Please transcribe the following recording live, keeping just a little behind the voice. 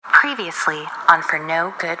Previously on For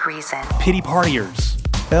No Good Reason. Pity partiers.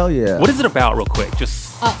 Hell yeah. What is it about, real quick?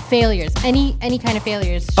 Just failures. Any kind of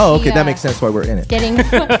failures. Oh, okay, that makes sense why we're in it. Getting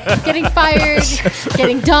fired,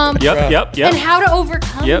 getting dumped. Yep. And how to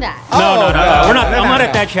overcome that. No. We're not. I'm not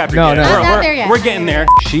at that chapter yet. No. Not there yet. We're getting there.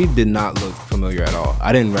 She did not look familiar at all.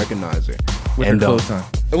 I didn't recognize her. With her clothes on.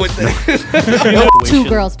 Two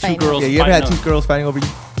girls fighting. Yeah, you ever had two girls fighting over you?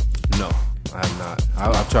 No, I have not.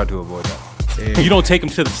 I've tried to avoid that. You don't take them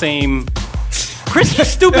to the same. Chris, you're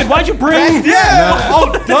stupid. Why'd you bring?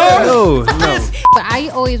 No. But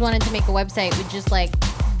I always wanted to make a website with just like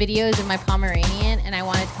videos of my Pomeranian, and I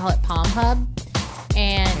wanted to call it Pom Hub.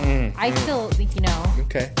 And I still think,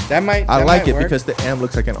 Okay, that might. I like it work. because the M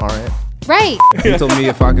looks like an RN. Right. He told me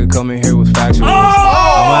if I could come in here with factual,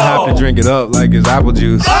 I might have to drink it up like it's apple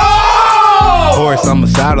juice. Horse, I'ma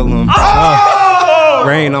saddle him.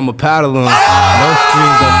 Rain, I'ma paddle him. No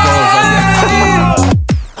strings that falls like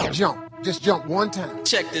that. Jump. Just jump one time.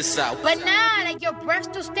 Check this out. But nah, like your breath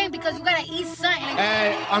still stink because you gotta eat something.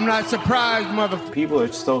 Hey, I'm not surprised, motherfucker. People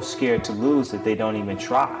are so scared to lose that they don't even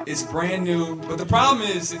try. It's brand new, but the problem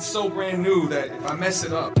is it's so brand new that if I mess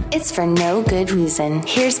it up. It's For No Good Reason.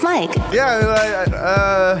 Here's Mike.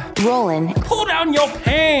 Roland. Pull down your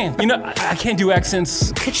pants. I can't do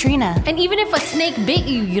accents. Katrina. And even if a snake bit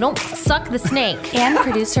you, you don't suck the snake. And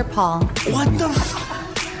producer Paul. What the?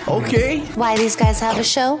 Okay. Why these guys have a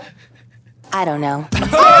show? I don't know.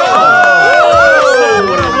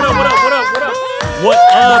 What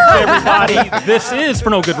up, everybody? This is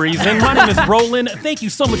For No Good Reason. My name is Roland. Thank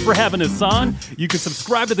you so much for having us on. You can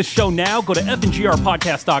subscribe to the show now. Go to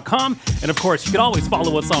fngrpodcast.com. And, of course, you can always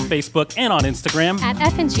follow us on Facebook and on Instagram. At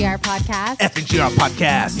FNGR Podcast. FNGR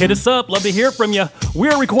Podcast. Hit us up. Love to hear from you.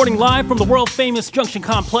 We're recording live from the world-famous Junction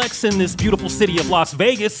Complex in this beautiful city of Las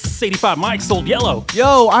Vegas. 85 Mike sold yellow.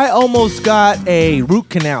 Yo, I almost got a root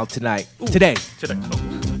canal today. Today.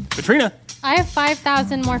 Katrina. I have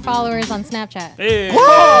 5,000 more followers on Snapchat. Hey.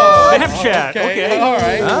 Snapchat. Okay. All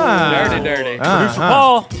right. Dirty. Producer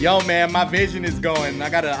Paul. Yo, man, my vision is going. I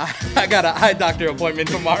got an eye doctor appointment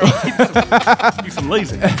tomorrow. You some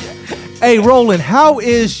lazy. Hey, Roland, how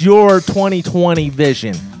is your 2020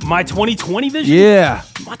 vision? My 2020 vision? Yeah.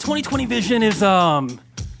 My 2020 vision is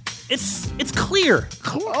it's clear.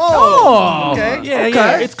 Oh. Okay.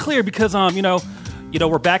 Yeah. It's clear because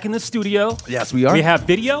we're back in the studio. Yes, we are. We have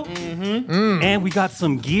video, and we got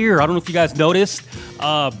some gear. I don't know if you guys noticed,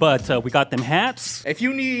 but we got them hats. If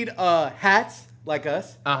you need hats like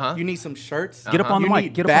us, you need some shirts. Get up on the mic.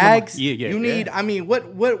 Need Get bags. up on the mic. Yeah. You need. I mean,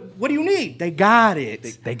 what do you need? They got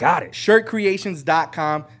it. They got it.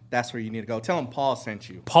 Shirtcreations.com. That's where you need to go. Tell them Paul sent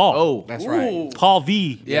you. Paul. Oh, That's right. Paul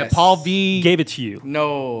V. Yeah, Yes. Paul V. Gave it to you.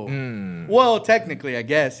 No. Well, technically, I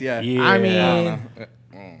guess. Yeah. Yeah. I mean,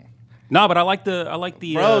 No, but I like the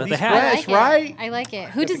Bro, the these hat. fresh, right? I like it.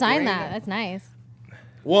 Who designed that? That's nice.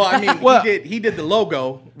 Well, I mean, he did the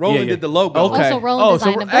logo. Roland Yeah. did the logo. Okay. Also, Roland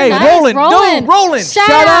designed it. Hey, Nice. Roland. Shout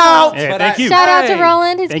out. Hey, thank you. Shout out to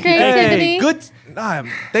Roland, his Thank you. creativity. Hey, good.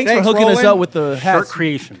 Thanks for Thanks, hooking us Roland. up with the hats. Shirt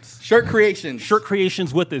Creations. Shirt Creations. Shirt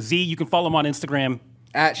Creations with a Z. You can follow them on Instagram.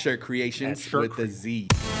 At Shirt Creations At Shirt with the Z.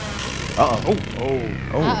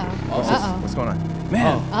 What's going on?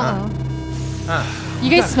 Man, You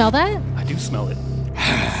guys smell that? I do smell it.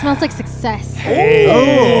 It smells like success.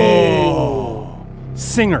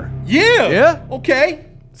 Singer, Yeah. Okay.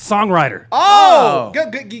 songwriter. Oh.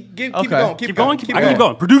 Good. Keep it Okay. going. Keep going. Keep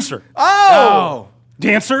going. Producer, Oh.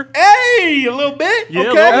 dancer. Hey, a little bit. Yeah,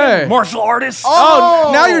 Okay. Hey. martial artist. Oh,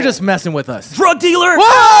 now you're just messing with us. Drug dealer.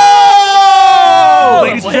 Oh.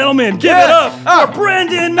 Ladies and gentlemen, give it up for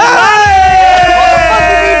Brandon.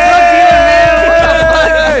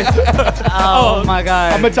 Oh my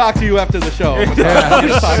God. I'm gonna talk to you after the show. Shit.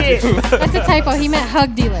 That's a typo. He meant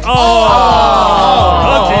hug dealer. Drug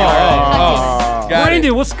dealer. Got it.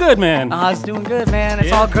 Brandon, what's good, man? It's doing good, man.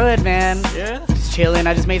 It's all good, man. Yeah, Just chilling.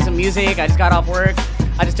 I just made some music. I just got off work.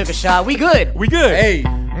 I just took a shot. We good. we good. Hey,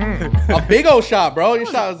 a big old shot, bro. Your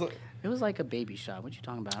shot was. It was like a baby shot. What you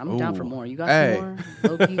talking about? I'm down for more. You got Hey. some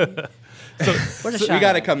more? Low-key? Where's the shot? We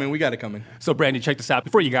got it coming. We got it coming. So, Brandon, check this out.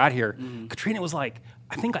 Before you got here, Katrina was like,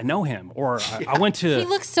 "I think I know him," or I went to He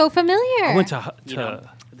looks so familiar. I went to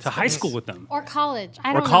high school with them, or college. I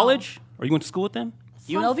or don't know. college, or you went to school with them.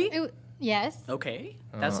 UNLV? Yes. Okay.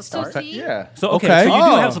 That's a So start. see? Yeah. So okay, Okay. so you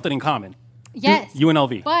do Oh. have something in common. Yes.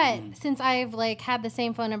 UNLV. But since I've had the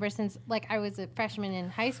same phone number since I was a freshman in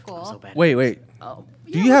high school, So bad. Wait. Oh.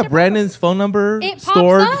 Do you have Brandon's phone number it pops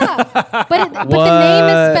stored? up. But the name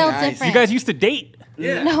is spelled Nice. different. You guys used to date.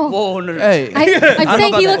 Yeah. No. Whoa, no. Hey. I'm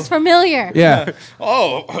saying he looks familiar. Yeah.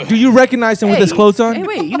 Oh. Do you recognize him with his clothes on? Hey,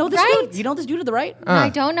 wait, you know this Right? dude? You know this dude to the right? I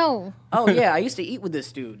don't know. Oh yeah, I used to eat with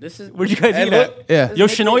this dude. This is Where'd you guys Hey, eat look. at? Yeah.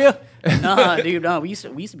 Yoshinoya? Nah, dude, no. We used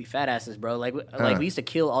to be fat asses, bro. Like we used to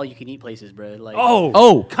kill all you can eat places, bro. Like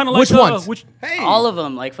Oh, kind of like which ones? Hey. all of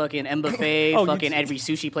them, like fucking M Buffet, Oh, you fucking just- every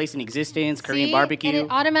sushi place in existence, Korean See? barbecue. And it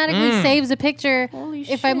automatically saves a picture. Holy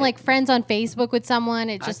if I'm shit. like friends on Facebook with someone,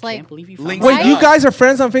 it just I like can't believe you. Link- Found Wait, that. you guys are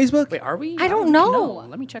friends on Facebook? Wait, are we? I don't know. No,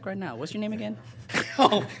 let me check right now. What's your name again?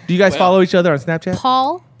 Do you guys follow each other on Snapchat?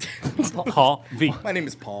 Paul. Paul V. My name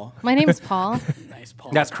is Paul. My name is Paul. Nice,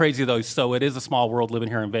 Paul. That's crazy though. So it is a small world living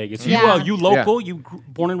here in Vegas. Yeah. You local? You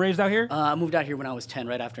born and raised out here? I moved out here when I was 10,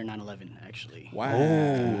 right after 9/11, actually. Wow.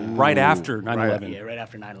 Right after 9/11. Yeah, right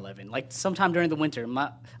after 9/11. Like sometime during the winter.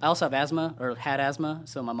 I also have asthma or had asthma,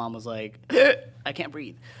 so my mom was like, I can't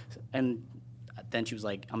breathe. And then she was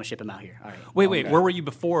like, I'm gonna ship him out here. All right. Wait. Where were you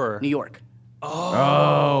before? New York.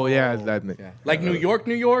 Oh, yeah. Like New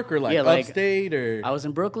York, or like Yeah, like- upstate, or I was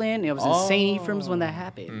in Brooklyn. It was in St. Ephraim's when that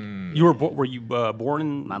happened. You were you born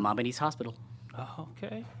in? My mom in East Hospital. Oh,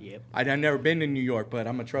 okay. Yep. I've never been to New York, but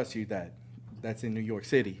I'm gonna trust you that's in New York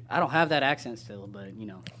City. I don't have that accent still, but you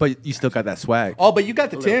know. But you still got that swag. Oh, but you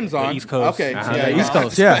got the Timbs on. East Coast. Okay. Uh-huh. Yeah, East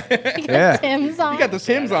Coast, yeah. yeah. Tim's on. You got the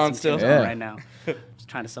Timbs on still. Timbs Yeah. on right now. Just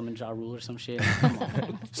trying to summon Ja Rule or some shit. Come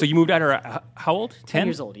on. So you moved out here. How old? 10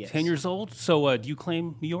 years old, yes. 10 years old. So do you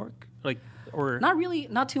claim New York? Like or? Not really,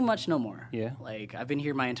 not too much no more. Yeah. Like I've been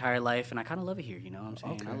here my entire life, and I kind of love it here. You know what I'm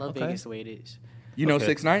saying? I love Vegas the way it is. You know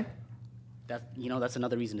Okay. 6ix9ine? That's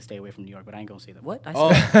another reason to stay away from New York. But I ain't gonna say that.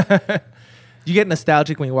 What? You get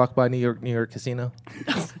nostalgic when you walk by New York Casino?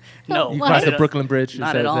 No. You What? cross the Brooklyn Bridge?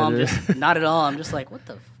 Not at all. Not at all. I'm just like, what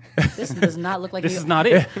the? This does not look like This New is York. not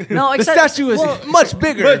it. No, The except statue is much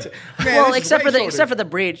bigger. well, except for the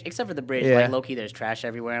bridge. Yeah. Like low key, there's trash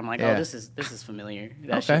everywhere. I'm like, Yeah. oh, this is familiar.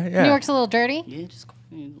 That Okay, shit. yeah. New York's a little dirty. Yeah, just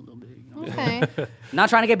a little bit. You know? Okay. Not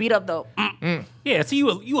trying to get beat up though. Yeah. So you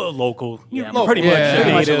a local. You're I'm pretty local. much Yeah.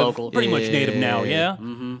 Pretty much a native. local. Pretty much Yeah. native now.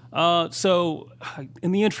 Yeah. So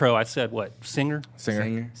in the intro, I said what? Singer,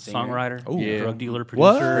 Singer. songwriter, Yeah. drug dealer, What?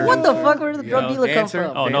 producer. What the fuck? Where did the drug dealer come dancer.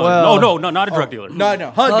 from? Oh no, Well- no, not a drug dealer. No,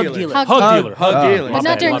 Hug hug dealer. dealer. Hug Hug dealer. Hug dealer. But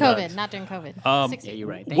not during My bad. COVID. Not during COVID. Yeah, you're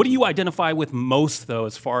right. What do you identify with most though,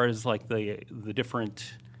 as far as like the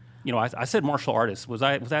different? You know, I said martial artist. Was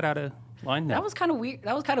that out of line? No. That was kind of weird.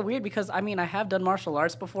 That was kind of weird because I mean I have done martial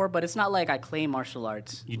arts before, but it's not like I claim martial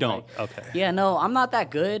arts. You don't? Like, Okay. Yeah, no, I'm not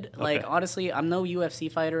that good. Like Okay. honestly, I'm no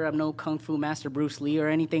UFC fighter. I'm no kung fu master Bruce Lee or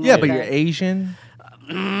anything. Yeah, like but that. you're Asian.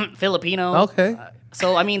 Filipino. Okay.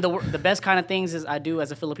 So I mean the best kind of things is I do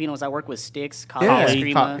as a Filipino is I work with sticks, kali, Yeah.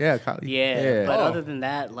 eskrima. Kali. Yeah. Yeah. But Oh. other than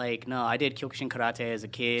that, like no, I did Kyokushin karate as a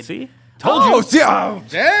kid. See, told you. Oh, see, oh,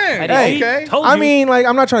 Dang. Hey. Okay. Told I you. mean, like,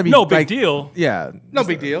 I'm not trying to be no big like, deal. Yeah, No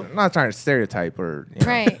big deal. I'm not trying to stereotype or you know,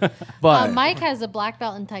 Right. but Mike has a black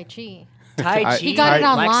belt in Tai Chi. Tai Chi. He got it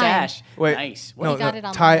Black online. sash. wait, Nice. no, He got no, it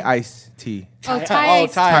online. Thai iced tea, Oh, Oh, Thai.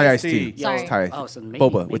 Thai iced tea, Sorry. It's Thai. Oh, so maybe,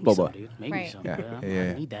 boba maybe with boba. Some, dude. Maybe Right. some. Yeah, but yeah.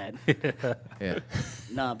 I need that. Yeah,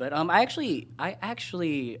 No, but I actually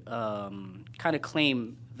kind of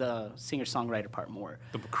claim the singer-songwriter part more.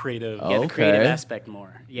 The creative. Yeah, the creative Okay. aspect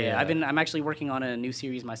more. Yeah, I'm actually working on a new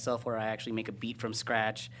series myself where I actually make a beat from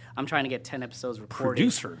scratch. I'm trying to get 10 episodes recorded.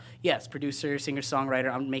 Producer. Yes, producer,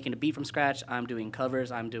 singer-songwriter. I'm making a beat from scratch. I'm doing covers.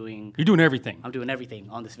 You're doing everything. I'm doing everything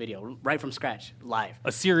on this video right from scratch, live.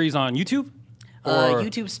 A series on YouTube. Or-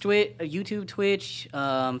 YouTube, Twitch,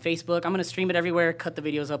 Facebook. I'm gonna stream it everywhere. Cut the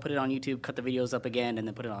videos up, put it on YouTube. Cut the videos up again, and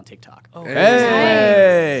then put it on TikTok. Oh.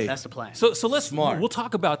 Hey, That's the plan. So let's Smart. we'll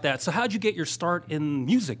talk about that. So how'd you get your start in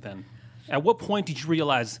music then? At what point did you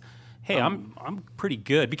realize, hey, I'm pretty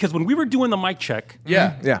good? Because when we were doing the mic check,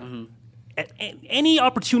 Yeah. yeah. at any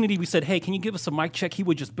opportunity we said, hey, can you give us a mic check? He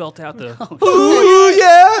would just belt out the Ooh,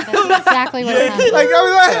 yeah. That's exactly what happened. Like I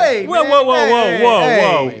was like, hey, whoa, man, whoa, whoa, hey,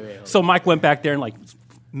 whoa, hey. whoa. So Mike went back there and like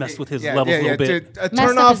messed with his levels a little bit. Turn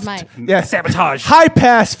Messed up off. his mic. Yeah, Sabotage. high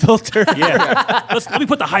pass filter. Yeah. Let me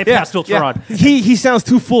put the high pass filter Yeah. on. He sounds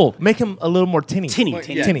too full. Make him a little more tinny. Tinny.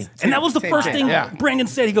 Yeah. Tinny. And that was the first thing Yeah. Brandon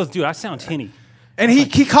said. He goes, dude, I sound tinny. And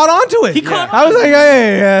he caught on to it. He caught I was like,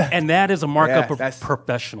 hey, And that is a markup Yeah, of that's-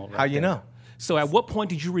 professional. Right how you there. know? So at what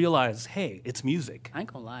point did you realize, hey, it's music? I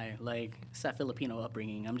ain't gonna lie, like it's that Filipino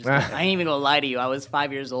upbringing. I ain't even gonna lie to you. I was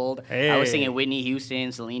 5 years old. I Hey. was singing Whitney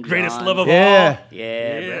Houston, Celine Dion. Greatest love of Yeah. all.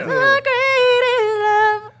 Yeah, bro. My greatest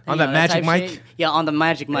love. On that magic type mic? shit. Yeah, on the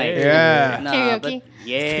magic mic. Yeah. Nah,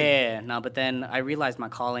 Karaoke? but then I realized my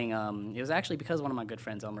calling. It was actually because of one of my good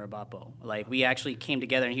friends, Elmer Abapo. Like we actually came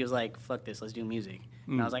together, and he was like, "Fuck this, let's do music."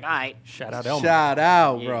 And I was like, "All right." Shout out Elmer. Shout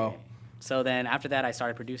out, Yeah. bro. So then after that, I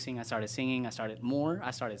started producing, I started singing, I started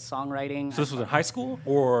songwriting. So this was in high school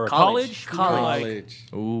or College.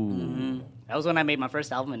 Ooh. That was when I made my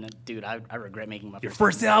first album, and dude, I regret making my Your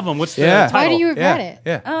first album. What's the Yeah. title? Why do you regret it?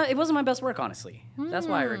 Yeah. It wasn't my best work, honestly. That's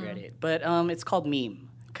why I regret it. But it's called Meme.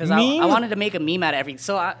 Because Meme? I wanted to make a meme out of everything.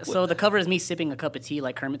 So the cover is me sipping a cup of tea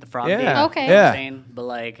like Kermit the Frog Yeah. did. Okay. You know what Yeah. I'm saying? But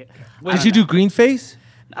like, Did you do green face?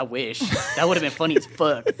 I wish. That would have been funny as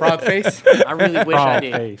fuck. Frog face. I really wish I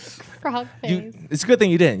did. Face. Frog face. It's a good thing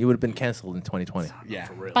you didn't. You would have been canceled in 2020. Yeah.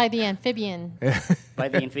 By the amphibian. By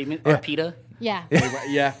the amphibian or PETA. Yeah.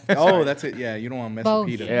 Yeah. Oh, that's it. Yeah, you don't want to mess Both.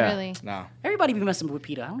 with PETA. Yeah. Really. Nah. Everybody be messing with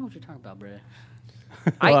PETA. I don't know what you're talking about, bruh.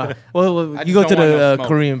 Well, I you just go to don't want no the smoke.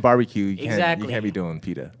 Korean barbecue. You Exactly. can't be doing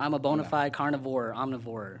pita. I'm a bona fide carnivore,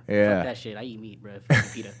 omnivore. Yeah. Fuck that shit. I eat meat, bruh.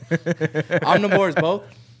 Fuck PETA. Omnivores both.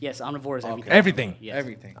 Yes, omnivore is everything. Everything. Yes.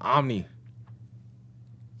 Everything. Omni.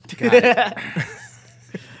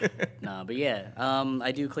 Nah, but yeah,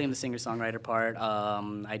 I do claim the singer-songwriter part.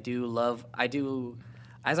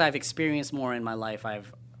 As I've experienced more in my life,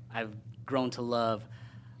 I've grown to love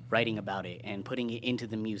writing about it and putting it into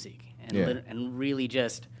the music and Yeah. and really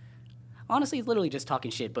just, honestly, it's literally just talking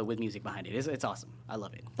shit, but with music behind it. It's awesome. I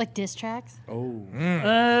love it. Like diss tracks? Oh.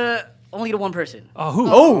 Only to one person. Oh, who?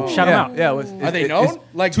 Oh, Shout yeah, him out. Yeah. Are they known?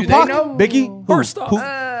 Like, do they Tupac? know? Biggie? First off.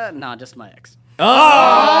 Nah, just my ex. Oh.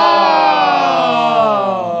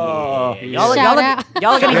 Y'all Shout are out.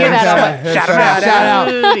 gonna hear that on my Shout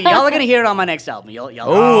out. Y'all are gonna hear it on my next album. Y'all.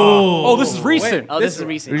 Oh, this is recent. Oh, this is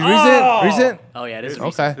recent. Recent? Oh yeah, this is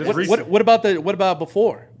Okay. recent. What about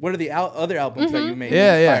before? What are the other albums that you made?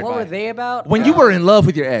 Yeah, yeah. inspired What by? were they about? When you were in love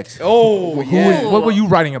with your ex, Oh, yeah. what were you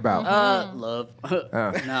writing about? Love.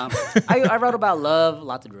 No, I wrote about love,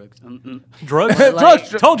 lots of drugs. Drugs? Like-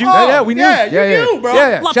 Told you. Yeah, we knew. yeah, you knew, bro. Yeah,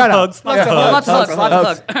 yeah. Lots Shout of out. hugs. Lots Yeah. of hugs.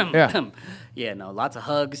 Lots of hugs. Yeah. Yeah, no, lots of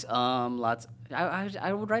hugs. I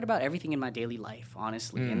would write about everything in my daily life,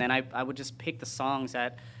 honestly, and then I would just pick the songs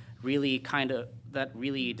that really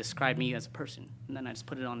describe me as a person, and then I just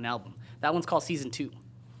put it on an album. That one's called Season 2.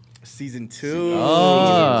 Season 2.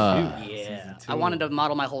 Yeah, I wanted to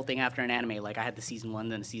model my whole thing after an anime. Like I had the Season 1,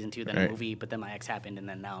 then the Season 2, then a Right. movie, but then my ex happened, and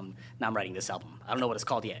then now I'm writing this album. I don't know what it's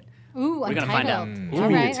called yet. Ooh, We're gonna find out. All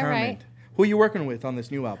right, all right. Who are you working with on this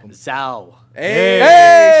new album? Zao.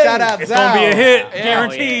 Hey, shout out It's Zao. gonna be a hit, Yeah.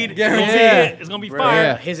 guaranteed. Guaranteed. Yeah. It's gonna be Bro,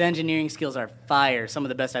 fire. his engineering skills are fire. Some of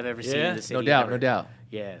the best I've ever seen Yeah. in the city. No doubt, ever. no doubt.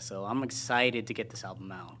 Yeah, so I'm excited to get this album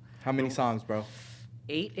out. How many songs, bro?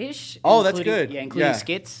 8-ish. Oh, that's including- good. Yeah, including Yeah.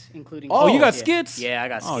 skits. Including. Oh, you got yeah. skits? Yeah, I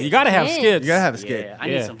got skits. Oh, you gotta have Skits. skits. You gotta have a skit. Yeah, I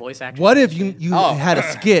need Yeah. some voice actors. What if you Oh. had a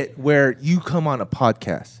skit where you come on a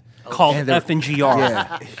podcast? Called And the- FNGR.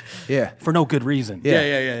 Yeah, yeah, For no good reason. Yeah.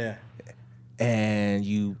 Yeah. and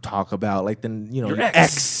you talk about like your Your ex.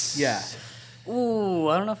 ex. Yeah. Ooh,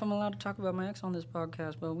 I don't know if I'm allowed to talk about my ex on this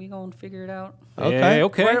podcast, but we gonna figure it out. Okay.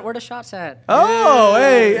 Okay. Where the shots at? Oh,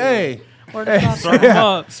 hey. Where the shots Serve at? them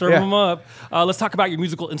up. Serve Yeah. them up. Let's talk about your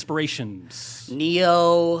musical inspirations.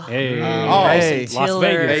 Neo. Hey. Hey. Bryson Las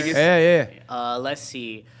Tiller. Vegas. Yeah. Let's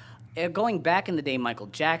see. Going back in the day, Michael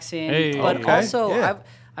Jackson. Hey. But Okay, also, yeah.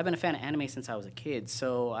 I've been a fan of anime since I was a kid.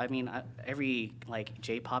 So I mean, every like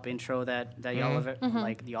J-pop intro that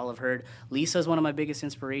y'all have heard. Lisa's one of my biggest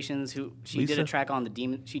inspirations. She did Lisa? a track on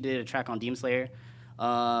Demon Slayer.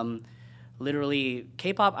 Literally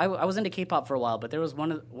K-pop. I was into K-pop for a while, but there was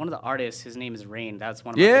one of the artists. His name is Rain. That's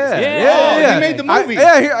one of my Yeah. biggest Yeah. he made the movie.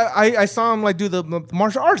 I saw him like do the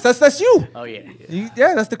martial arts. That's you. Oh yeah.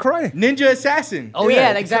 Yeah, that's the karate. Ninja Assassin. Oh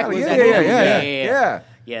yeah, exactly. Yeah.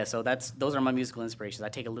 Yeah, so those are my musical inspirations. I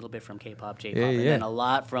take a little bit from K-pop, J-pop, Yeah, and yeah. then a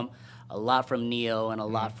lot from Neo, and a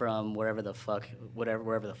lot from wherever the fuck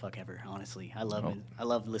ever. Honestly, I love it. I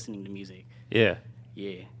love listening to music. Yeah.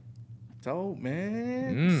 Yeah. Dope,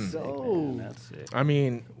 man. So. That's it. I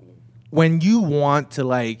mean, when you want to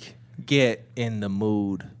like get in the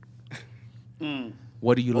mood,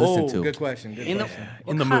 what do you listen to? Good question. Good question.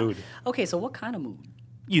 In the mood. Okay, so what kind of mood?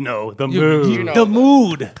 You know, the mood. The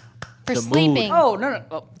mood. For The sleeping. Oh no.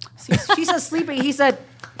 Oh, see, she said sleeping. He said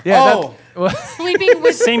Yeah. Oh. Sleeping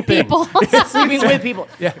with Same thing. people. sleeping with people.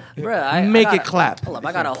 Yeah. Bruh, Make I it got- clap. Hold up,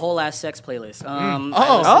 I got a whole ass sex playlist.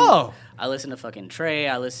 Oh. I listen to fucking Trey.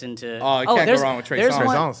 I listen to. Oh, you can't go there's- wrong with Trey there's songs.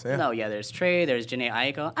 one- Songs, yeah. No, yeah, there's Trey. There's Janae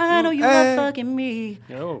Aiko. I know you Hey. love fucking me.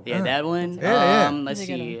 Oh. Yeah, that one. Yeah, yeah. Let's That's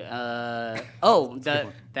a good see.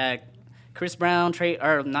 That Chris Brown, Trey,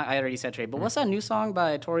 or not? I already said Trey. But what's that new song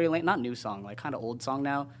by Tory Lane? Not new song, like kind of old song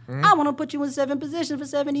now. I want to put you in 7 positions for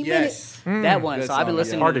 70 Yes. minutes. That one. Good So I've been song,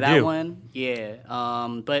 listening yeah. Hard to to that do. one. Yeah.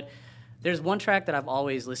 But there's one track that I've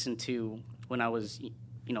always listened to when I was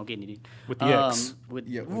getting it With the X.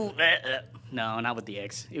 No, not with the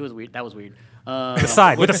X. It was weird. That was weird. With the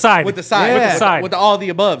side. With the side. With the side. With the side. With all the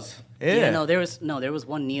aboves. Yeah. No, there was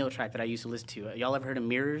one Neo track that I used to listen to. Y'all ever heard of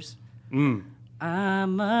Mirrors? I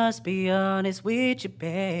must be honest with you,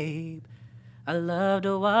 babe. I love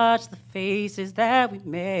to watch the faces that we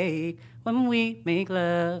make when we make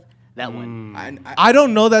love. That one. I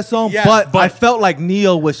don't know that song, Yeah, but but I felt like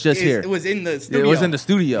Neo was just here. It was in the studio. It was in the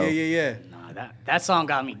studio. Yeah. That song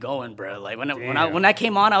got me going, bro. Like when that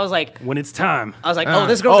came on, I was like, When it's time. oh,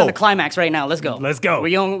 this girl's in the climax right now. Let's go. Let's go.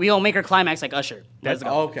 We don't make her climax like Usher. Let's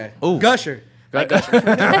go. Okay. Gusher. Like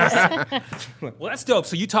Usher. Well, that's dope.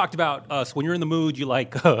 So you talked about us when you're in the mood. You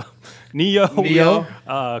like Neo,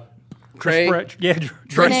 Trey. Trey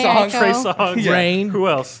Jhené Songs, Aiko. Trey Songs, Rain. Who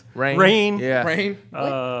else? Rain. Yeah. Rain.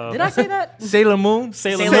 Did I say that? Sailor Moon.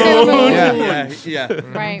 Sailor Sailor Moon. Moon. Yeah.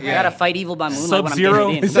 Right. I gotta fight evil by moonlight Sub-Zero. when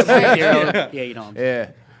I'm getting it in. Sub-Zero. Yeah, you know.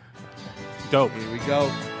 Yeah. Dope. Here we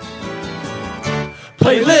go.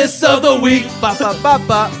 Playlist of the week. Ba ba ba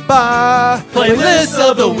ba ba. Playlist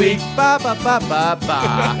of the week. Ba ba ba ba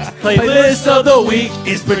ba. Playlist of the week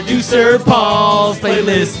is producer Paul's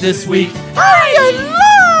playlist this week.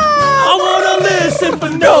 I wanna listen for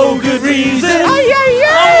no good reason.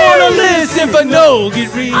 I wanna listen for no good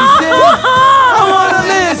reason. I wanna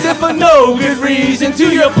listen for no good reason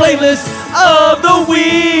to your playlist of the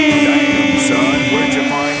week.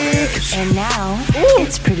 And now,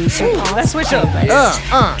 it's producer Paul's Let's switch up.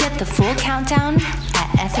 Get the full countdown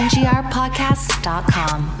at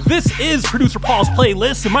fngrpodcast.com. This is producer Paul's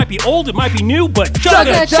playlist. It might be old, it might be new, but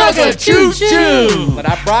Chugga chugga choo choo. But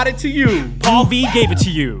I brought it to you. Paul V gave it to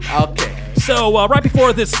you. Okay. So right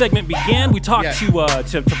before this segment began, we talked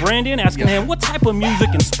to Brandon, asking him what type of music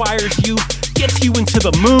inspires you, gets you into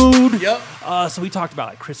the mood. Yep. So we talked about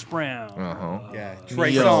like Chris Brown, Trey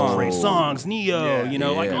Neo. Songz. Trey Songz, Neo,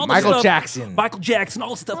 like all the Michael stuff, Jackson. Michael Jackson, all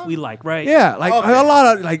the stuff we like, right? Yeah, like a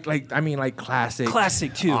lot of like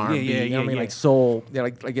classic too. R&B, Yeah. I mean, like soul. Yeah,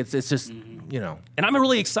 like it's just And I'm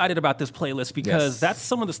really excited about this playlist because that's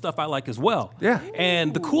some of the stuff I like as well. Yeah.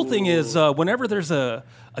 And the cool thing is, whenever there's a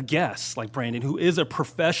guest like Brandon, who is a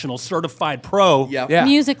professional, certified pro,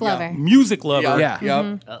 Music lover. music lover,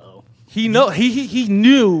 Yeah. Uh-oh. He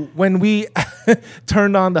knew when we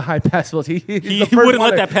turned on the high pass filter. He wouldn't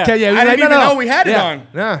let that pass. Yeah, he was I like, didn't even know we had it on.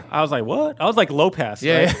 Yeah. I was like, what? I was like low pass.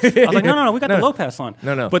 Yeah. Right? I was like, no, we got the low pass on.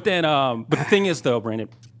 No. But then, but the thing is, though, Brandon,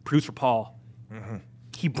 producer Paul,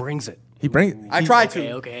 he brings it. I try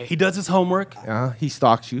to. Okay. He does his homework. He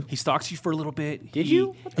stalks you. He stalks you for a little bit. Did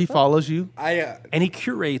you? He follows you. And he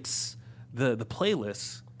curates the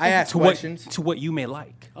playlist. I ask to questions. to what you may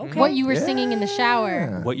like. Okay. What you were singing in the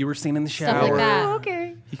shower. What you were singing in the shower. Stuff like that.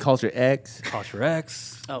 Okay. He calls your ex. Calls your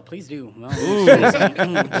ex. Oh, please do. Well,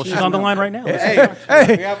 Well, she's on the line right now. Hey.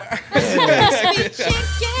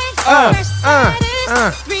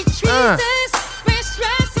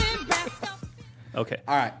 Okay.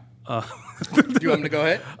 All right. Do you want me to go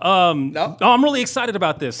ahead? No, I'm really excited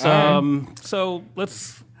about this. So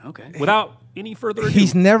let's, without any further ado.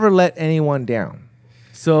 He's never let anyone down.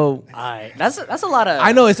 So that's a lot of.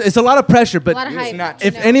 I know it's a lot of pressure, but A lot of hype.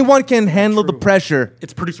 if anyone can handle the pressure,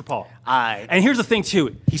 it's producer Paul. Aye. And here's the thing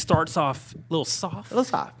too. He starts off a little soft.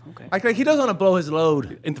 Okay. Like he doesn't want to blow his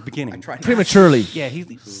load in the beginning. Prematurely. Yeah,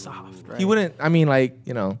 he's soft. Right? He wouldn't. I mean,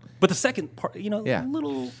 But the second part,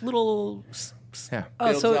 little. Yeah.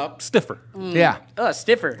 Oh, so stiffer. Yeah.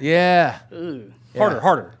 Stiffer. Yeah. Ooh.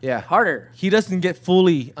 Harder. Yeah. Harder. He doesn't get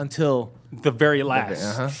fully until the very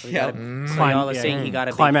last. So y'all are saying he got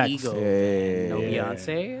a climax. big ego. No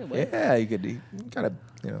Beyonce. What? Yeah, you gotta,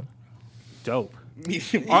 Dope.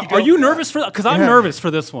 Are you nervous for that? Because I'm nervous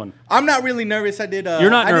for this one. I'm not really nervous. I did.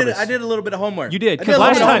 You're not nervous. I did a little bit of homework. You did. I did a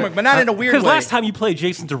little bit of homework, but not in a weird way. Because last time you played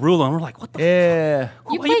Jason Derulo, and we're like, what the? Yeah.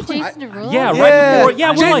 You played Jason Derulo? Yeah, right before.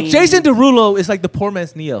 Yeah, we're like Jason Derulo is like the poor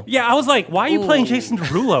man's Neo. Yeah, I was like, why are you playing Jason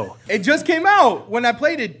Derulo? It just came out when I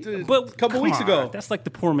played it a couple weeks ago. That's like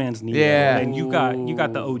the poor man's Neo. Yeah. And you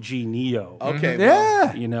got the OG Neo. Okay.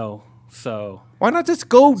 Yeah. So why not just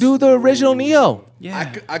go do the original Neo?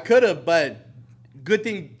 Yeah. I could have, but good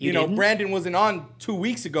thing You didn't? Brandon wasn't on 3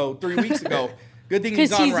 weeks ago. Good thing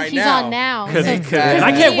he's on right he's now. on now. And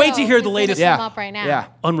I can't wait to hear the latest Up right now. Yeah.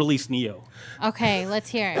 unreleased Neo. Okay, let's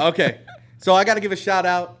hear it. Okay, so I got to give a shout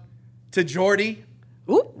out to Jordy.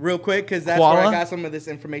 Real quick, because that's where I got some of this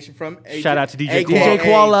information from. Shout out to DJ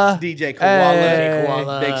Koala. DJ Koala. Hey.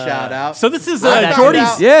 Koala. Big shout out. So this is I found Jordy's.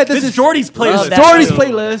 out- Yeah, This this is is Jordy's playlist. Jordy's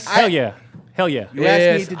playlist. Hell yeah. Hell yeah. You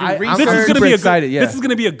asked me to do research. This is super gonna be excited, this is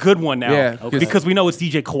gonna be a good one now. Yeah, okay. Because we know it's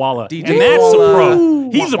DJ Koala. DJ and that's Koala. a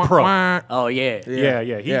pro. He's a pro. Oh yeah. Yeah.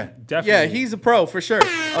 He definitely. Yeah, he's a pro for sure.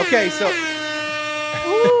 Okay, so Ooh,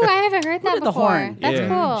 I haven't heard that at the before. horn. That's Yeah.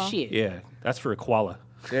 cool. Shit. Yeah, that's for Koala.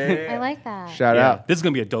 I like that. Shout Yeah, out. this is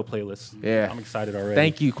gonna be a dope playlist. Yeah. I'm excited already.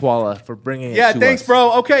 Thank you, Koala, for bringing it yeah, to thanks, us.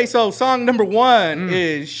 bro. Okay, so song number 1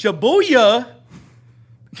 is Shibuya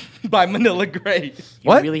by Manila Grey. You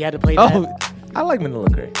What? really had to play that? Oh, I like Manila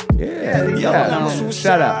Grey. Yeah.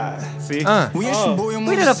 Shout out. See, We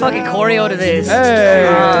did a fucking choreo to this. Hey.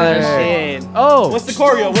 Oh, shit. Oh. What's the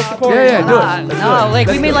choreo? Yeah, do it. No, like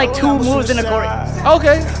we made like 2 moves in a choreo.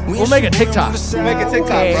 Okay. We'll make a TikTok. Make a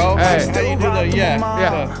TikTok, bro. Hey. And you do the,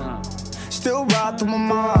 Yeah. Still ride through my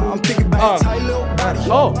mind. I'm thinking about that tight little body.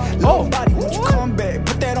 Oh. Won't you come back?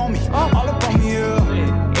 Put that on me. All up on me,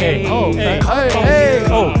 yeah. hey, Oh. hey, Hey.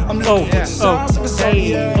 oh, oh, Yeah.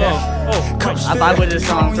 I vibe with this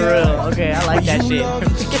song for real. Okay, I like that shit.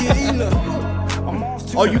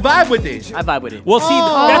 Oh, you vibe with it? I vibe with it. Well, see,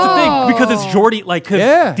 that's the thing because it's Jordy, like, because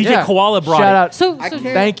Yeah. DJ yeah. Koala brought Shout it. out. So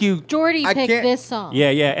Thank you. Jordy I picked can't- this song. Yeah,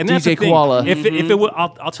 yeah, and that's DJ the thing. Koala. If it would,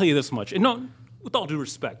 I'll tell you this much. And no, with all due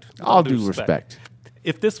respect. with All due respect.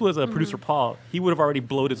 If this was a producer Paul, he would have already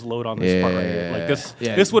blowed his load on this part right here. Like this,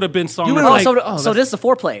 Yeah. this would have been song. You number, would've like, like- So this is the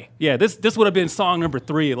foreplay. yeah, this would have been song number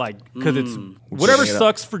 3, like because it's whatever Bring it up.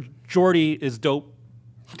 sucks for Jordy is dope.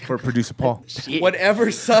 For producer Paul. Whatever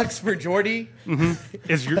sucks for Jordy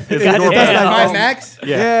Is your Goddamn. my max.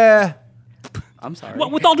 Yeah. I'm sorry. Well,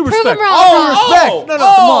 with all due Prove respect. him wrong. Respect. No, no,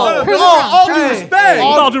 come on. Prove him all wrong. due respect. With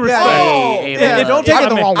all due respect. Hey, Yeah, don't take it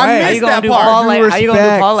the wrong I way. How you missed gonna that do part. Paul like? How you gonna do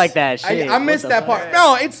Respect. Paul like that? Shit. I missed What the that part. fuck?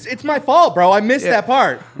 No, it's my fault, bro. I missed that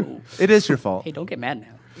part. It is your fault. Hey, don't get mad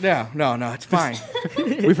now. No, it's fine.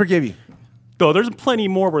 We forgive you. Though there's plenty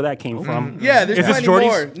more where that came from. Yeah, there's Is this plenty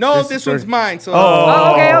Jordy's? more. No, This is this one's Jordy. mine. So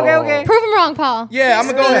Oh, okay. Prove him wrong, Paul. yeah, I'm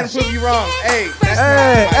gonna go ahead and prove you wrong. Hey, that's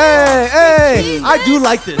Hey, not my hey. I do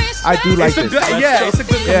like this. I do like It's a this. good, yeah, it's a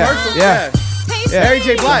good Yeah, commercial. yeah. Yeah. Mary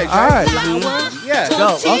J. Blige. All Right? right. Yeah.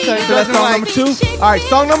 Go. Okay, so that's Doesn't song like- number 2. All right,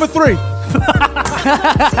 song number 3.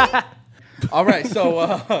 All right.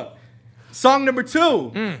 So song number 2.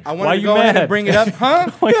 I Why wanted to you go ahead mad? and bring it up, huh?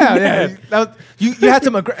 Yeah. That was, you had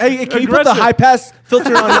some. Hey, can you put the Aggressive. high pass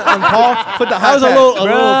filter on Paul? Put the That high was a pass.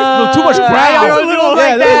 little too much growl. You're a little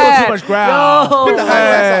Yeah, like that was a little that. too much growl. Put the high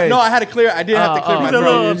pass Hey. on. No, I had to clear. I did have to clear my He's a throat.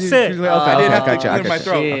 little upset. Okay, I did have to gotcha, clear my gotcha.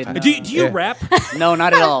 throat. Shit. Do you Yeah. rap? No,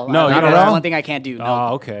 not at all. No, not at That's all? one thing I can't do. No.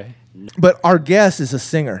 Oh, okay. But our guest is a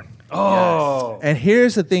singer. Oh. And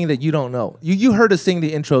here's the thing that you don't know. You heard us sing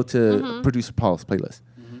the intro to Producer Paul's playlist.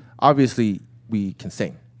 Obviously, we can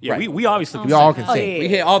sing. Yeah, we obviously We all can Oh, sing. yeah, We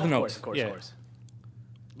hit all the notes. Of course. Yeah.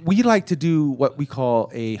 We like to do what we call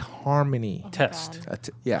a harmony test.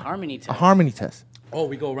 yeah, Harmony test. A harmony test. Oh,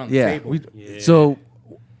 we go around the Yeah. table. So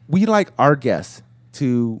we like our guests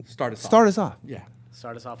to Start us off. Yeah.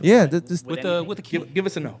 Start us off. Yeah, With, this- With the key. Give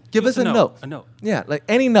us a no. Give us a note. A note. Yeah, like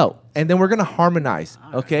any note, and then we're gonna harmonize.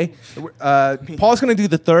 Okay. Paul's gonna do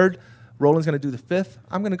the 3rd. Roland's gonna do the 5th.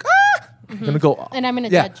 I'm gonna gonna go. And I'm gonna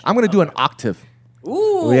yeah, judge. I'm gonna do an octave.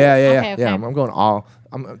 Ooh. Yeah. Okay. I'm going all.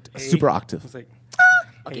 I'm a super octave.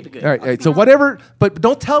 I'll keep it good. All right. So whatever, but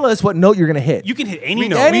don't tell us what note you're gonna hit. You can hit any We-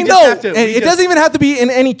 note. Any we just have note. to- And we it just- doesn't even have to be in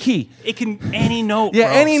any key. It can any note. Yeah,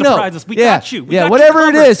 bro. any Surprise note. us. We yeah. got you. We yeah, got you whatever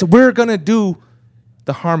it covered. is, we're gonna do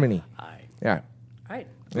the harmony. All right. Yeah. All right.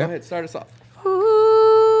 Go ahead, start us off.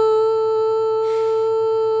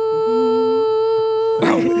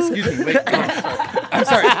 Excuse me. Wait, I'm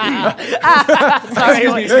sorry. Sorry.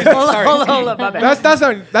 Excuse me. Sorry. Hold on. My bad. That's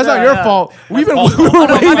not your fault. We've been waiting My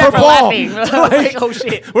for bad for Paul. laughing. Like, oh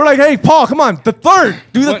shit. We're like, hey, Paul, come on, the 3rd.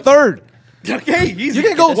 Do the What? 3rd. Okay, easy. You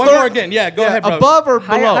can go one third. more again. Yeah, go ahead, bro. Above or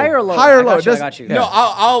below? Higher or lower? Higher or I lower? got you, I Just- got you. yeah. No,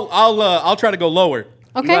 I'll try to go lower. You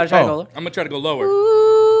gotta Okay. try to Oh. go lower. I'm gonna try to go lower.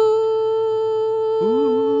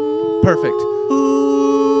 Perfect.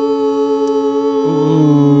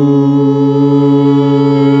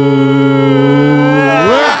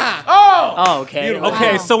 Oh, okay.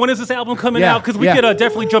 Okay, so when is this album coming Yeah, out? Because we yeah. could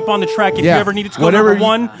definitely jump on the track if Yeah. you ever needed to go Whatever number you-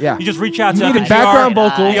 1. yeah. You just reach out to You need FNGR. background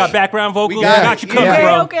vocals. You got background vocals. We got got it. you covered, Yeah.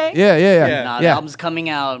 bro. Okay. Yeah. Yeah. Nah, the album's coming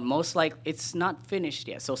out most like it's not finished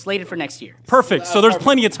yet, so slated for next year. Perfect. So there's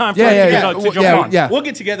plenty of time for Yeah, us yeah, to, yeah. to jump Yeah, on. yeah. We'll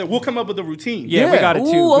get together. We'll come up with a routine. Yeah, we Yeah. got it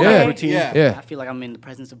too. Ooh, We got okay. a routine. Yeah. Yeah. I feel like I'm in the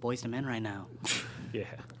presence of Boyz II Men right now. Yeah.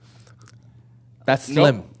 That's Nope.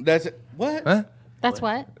 slim. That's it. What? Huh? That's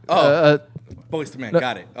what? Oh, Boyz II Men.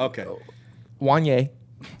 Got it. Okay. Wanye.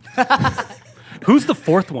 Who's the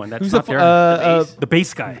 4th one? That's Who's not the there. The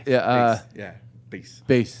bass guy. Yeah. Yeah. Bass.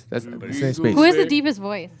 Bass. That's his name's Bass. Who has the deepest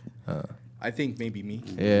voice? I think maybe me.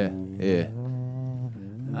 Yeah. Yeah.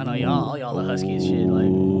 I know y'all are husky as shit.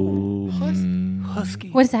 Like Husky.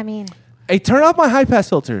 What does that mean? Hey, turn off my high pass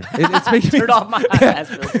filter. It's making Turn off my high pass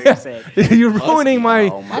filter. You said. You're ruining my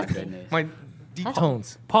Oh my goodness. my deep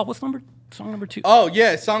tones. Paul, what's song number 2? Oh,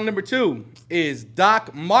 yeah. Song number 2 is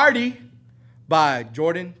Doc Marty by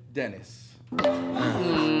Jordan Dennis.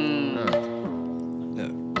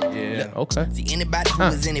 Yeah. Okay. See, anybody who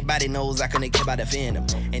is anybody knows I couldn't care about the fandom.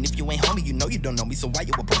 And if you ain't homie, you know you don't know me, so why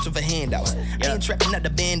you approaching for handouts? I ain't trapping at the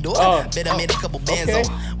band door. Bet I made a couple bands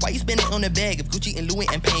on. Why you spending on the bag if Gucci and Louis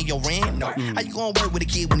ain't paying your rent? No. How you gonna work with a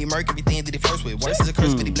kid when he murk everything that he first with? Worse is a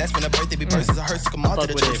curse, but he blessed when a birthday be verse is a hearse. Come on to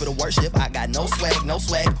the church for the worship. I got no swag.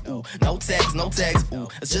 Ooh, no tags. Ooh,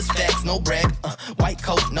 it's just facts, no brag. White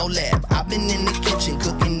coat, no lab. I've been in the kitchen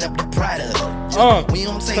cooking up the Prada. We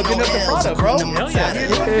don't take no L's, bro.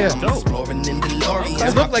 I'm exploring in DeLorean.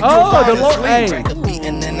 It looked like DeLorean.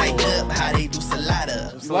 And then I up how they do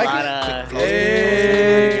salada.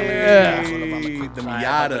 The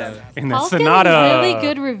Miata. And the Paul's Sonata. getting really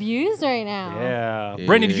good reviews right now. Yeah.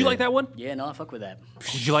 Brendan, did you like that one? Yeah, no, I fuck with that.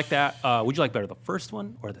 Would you like that? Would you like better the first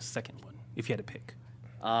one or the second one if you had to pick?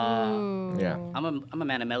 Yeah. I'm a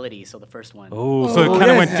man of melody, so the first one. Oh, so it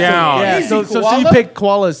kind of went down. Yeah. So you picked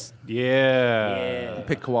koalas. Yeah. You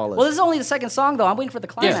picked koalas. Well, this is only the second song, though. I'm waiting for the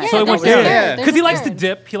climax. Yeah, so it went down. Because he likes to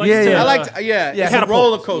dip. He likes to. I like to, it's a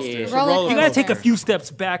roller coaster. Yeah. It's a roller You got to coaster. take a few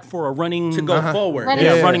steps back for a running. To go forward.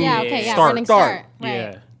 Running, running running start.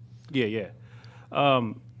 Right. Yeah.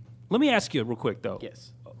 Let me ask you real quick, though.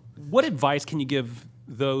 Yes. What advice can you give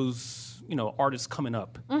those, artists coming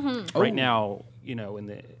up right now, in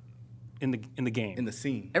the game? In the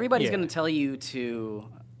scene. Everybody's going to tell you to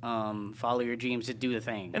follow your dreams, to do the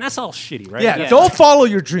thing. And that's all shitty, right? Yeah, don't follow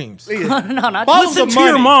your dreams. No, not Listen to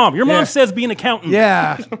your mom. Your mom says be an accountant.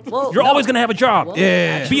 Yeah. Well, You're always going to have a job. Well,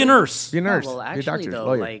 Yeah. Be a nurse. Be a nurse. Well, Be a actually, doctor. though,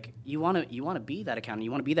 Lawyer. like you want to be that accountant.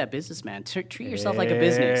 You want to be that businessman. Treat yourself like a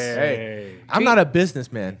business. Hey, I'm not a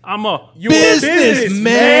businessman. I'm a businessman.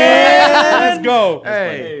 Let's go.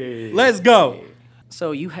 Hey. Let's go.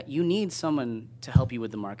 So you need someone to help you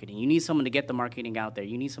with the marketing. You need someone to get the marketing out there.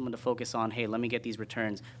 You need someone to focus on, hey, let me get these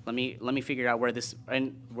returns. Let me figure out where this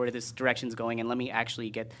direction's going, and let me actually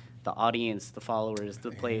get the audience, the followers,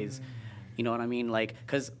 the plays. You know what I mean? Like,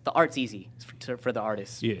 because the art's easy for the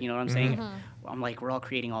artists. Yeah. You know what I'm saying? I'm like, we're all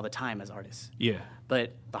creating all the time as artists. Yeah.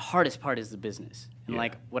 But the hardest part is the business. And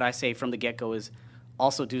like what I say from the get-go is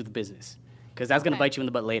also do the business, because that's going to bite you in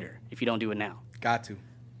the butt later if you don't do it now. Got to.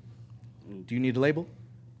 Do you need a label?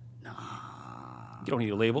 You don't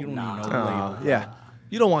need a label. You don't need no label. Yeah.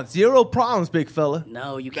 You don't want zero problems, big fella.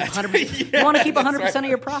 No, you keep 100%. You want to keep 100% of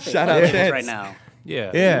your profits. Shout out Chance. right now.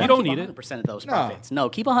 Yeah. You don't need it. 100% of those profits. No,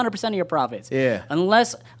 keep 100% of your profits. Yeah.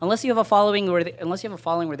 Unless you have a following where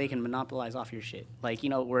they can monopolize off your shit. Like,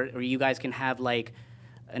 where you guys can have like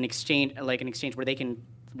an exchange where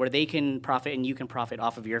they can profit and you can profit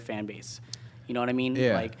off of your fan base. You know what I mean?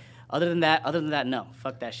 Yeah. Like other than that, no.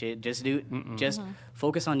 Fuck that shit. Just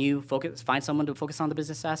focus on you. Find someone to focus on the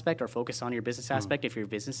business aspect, or focus on your business aspect if you're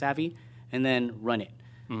business savvy, and then run it.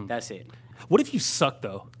 That's it. What if you suck,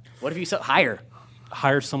 though? What if you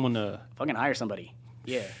Hire someone to... fucking hire somebody.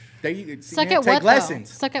 Yeah. Suck at take what, lessons.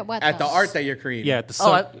 though? Suck at what, At the though? art that you're creating. Yeah, at the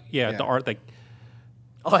suck. At the art. Like,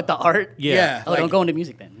 Oh, at the art? Yeah. Oh, don't go into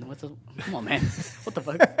music then. Come on, man. What the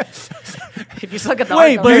fuck? If you suck at the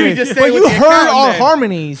Wait, art, but don't- you heard our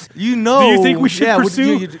harmonies. You know. Do you think we should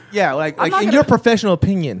pursue? Like I'm not in gonna- your professional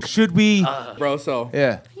opinion, should we? Bro, so.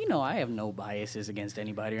 Yeah. I have no biases against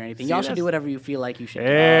anybody or anything. Y'all should do whatever you feel like you should do. See,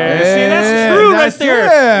 that's true right there.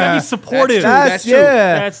 Gotta be supportive. That's true.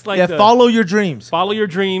 That's like follow your dreams. Follow your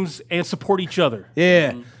dreams and support each other.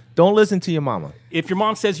 Yeah. Don't listen to your mama. If your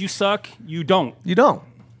mom says you suck, you don't. You don't.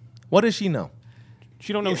 What does she know?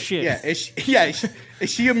 She don't know shit. Yeah. Is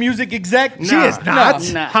she a music exec? She is not.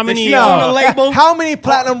 Nah. How many? Is she on a label? How many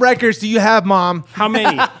platinum records do you have, Mom? How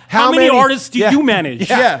many? How many artists do you manage?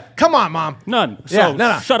 Yeah. Come on, Mom. None. So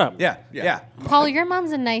no. shut up. Yeah. Paul, your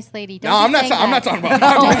mom's a nice lady. Don't No, be I'm not. saying I'm not that. talking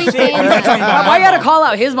about. Don't be saying that. Why you gotta call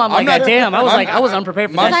out his mom like not- that? Damn, I was unprepared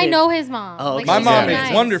for Because that I shit. know his mom. Oh, Like, okay. My she's mom so is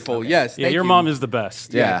nice. wonderful. Yes. Yeah, thank your you. mom is the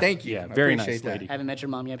best. Yeah. Thank you. Yeah, I very appreciate nice that. lady. I haven't met your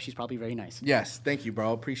mom yet. She's probably very nice. Yes. Thank you,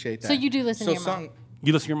 bro. Appreciate that. So you do listen to your mom?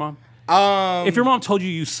 You listen to your mom? If If your mom told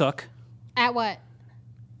you suck, At what?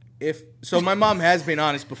 my mom has been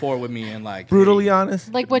honest before with me and like Brutally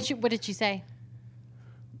honest. Like what did she say?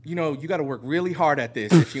 you got to work really hard at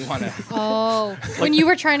this if you want to. Oh, when you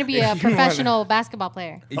were trying to be a professional basketball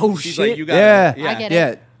player. Oh, She's shit. like, you gotta, Yeah. I get Yeah.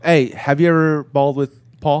 it. Hey, have you ever balled with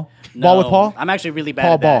Paul? No, Ball with Paul? I'm actually really bad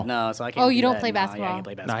Paul at that. Ball. No, so I can't. Oh, you do don't that. play No, yeah, I basketball? can't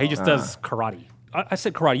play nah, basketball. he just does karate. I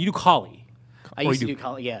said karate. You do Kali. I used to do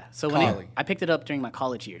college. Yeah. So Collie. I picked it up during my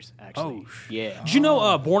college years. Actually. Oh, yeah. Did you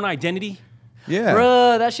know Born Identity? Yeah.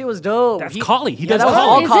 Bruh, that shit was dope. That's Collie. He does that was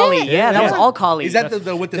Collie. all Collie. Is it? Yeah, that was all Collie. Is that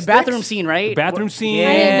the with the bathroom sticks? scene, right? The bathroom scene. Yeah.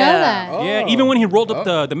 I didn't know that. Yeah, even when he rolled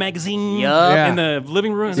up the magazine Yup. in the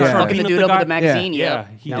living room, and Started started fucking the beating dude up up the with the guy. magazine. Yeah, Yep.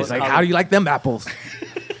 he That was was like, Collie. How do you like them apples?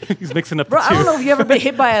 he's mixing up Bro, the I two. don't know if you ever been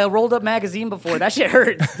hit by a rolled up magazine before. That shit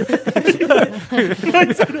hurts. Who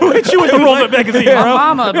hit you with the rolled up magazine, bro?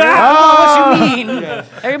 My mama, bro. I don't know what you mean.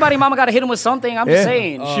 Everybody mama got to hit him with something. I'm just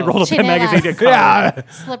saying. She rolled up that Chinelas. magazine. And yeah.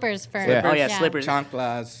 Slippers for. Oh yeah, slippers.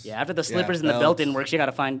 Chanclas. Yeah, after the slippers and the belts. belt didn't work, she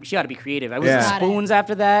got to be creative. I was Yeah. spoons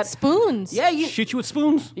after that. Spoons. Yeah, you Shoot you with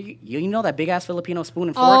spoons. you know that big ass Filipino spoon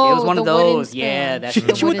and fork? Oh, It was one of the wooden those. spoon. Yeah, that Shoot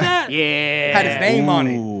shit. you with that. Yeah. Had his name on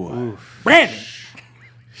it. Brandon.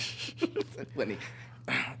 Whitney.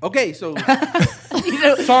 Okay, so You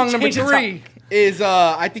know, song number change the 3 is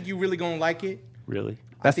I think you really gonna like it. Really?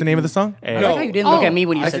 That's the name of the song? I like how you didn't look at me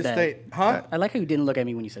when you I said should that. say- huh? I like how you didn't look at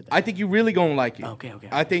me when you said that. I think you really gonna like it. Okay.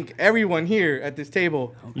 I think everyone here at this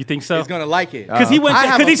table You think so? is gonna like it. Because he went. I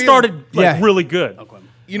have Because a he feeling. started like Yeah. really good.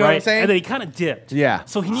 You know what I'm right? saying? And then he kind of dipped. Yeah.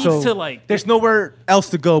 So he needs to like. There's nowhere else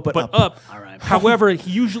to go but up. All right. However,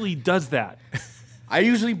 he usually does that. I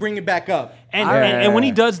usually bring it back up. And when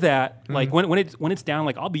he does that, like when it's down,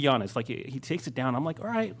 like I'll be honest, like he takes it down. I'm like, all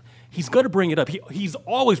right, he's gonna bring it up. He's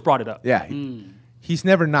always brought it up. Yeah. He's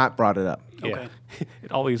never not brought it up. Yeah.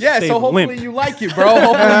 It always Yeah, stays so hopefully limp. you like it, bro.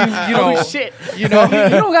 Hopefully you know. Oh shit. You know. You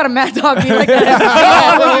don't got a mad dog me like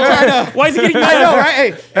that. Why is he getting I mad? know,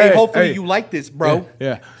 right? Hey, hopefully hey. you like this, bro.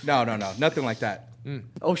 Yeah. No, nothing like that.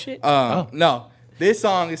 Oh shit. No, this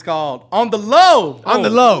song is called "On the Low." On the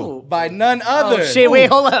low. by none other Oh shit,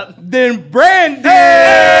 wait, hold up. than Brandon.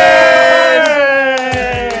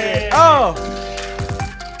 Oh.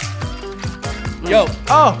 Yo,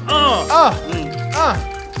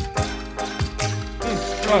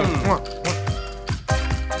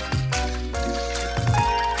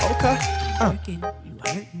 Okay. You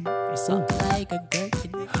hurting, you're something like a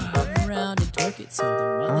gherkin. Run around and twerk it, so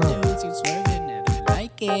the mother dudes you swerving.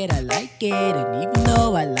 And I like it, and even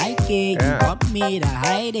though I like it, you want me to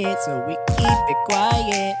hide it, so we keep it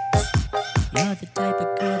quiet. You're the type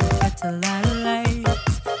of girl that gets a lot of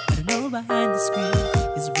likes, but I know behind the screen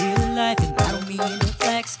is real life, and I don't mean to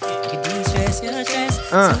flex. I can de-stress your stress,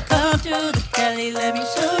 so come to the telly, let me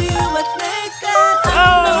show you what's next. 'Cause I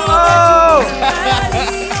know that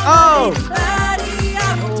you want somebody. Nobody, I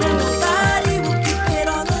pretend nobody will keep it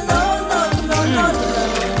on the low, low, low, low,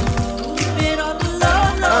 low. Keep it on the low,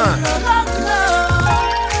 low, low, low, low.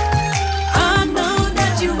 I know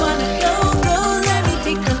that you wanna go, let me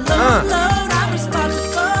take the load. I'm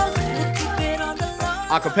responsible, keep it on the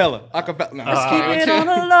low. acapella. No, Keep it on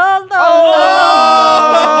the low, low,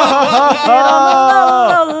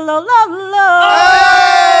 low, low, low, low.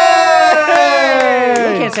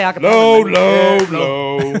 You can't say acapella.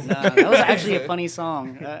 Low. Nah, that was actually a funny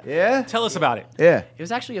song. Yeah? Tell us about it. Yeah. It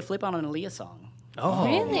was actually a flip on an Aaliyah song.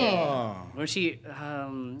 Really? Where she,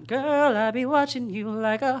 girl, I be watching you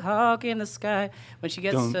like a hawk in the sky. When she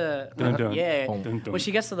gets Dun, to, dun, dun, yeah, dun, dun. when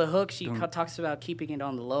she gets to the hook, she talks about keeping it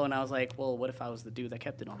on the low, and I was like, well, what if I was the dude that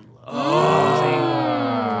kept it on the low? You know what I'm saying?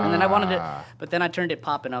 And then I wanted it, but then I turned it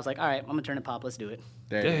pop, and I was like, all right, I'm gonna turn it pop. Let's do it.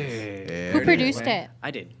 Who produced it?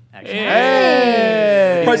 I did actually.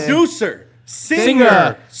 Hey. Producer,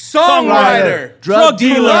 singer, songwriter, drug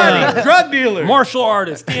dealer, drug dealer, martial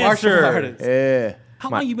artist, dancer. artist. Yeah. How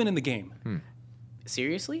long you been in the game?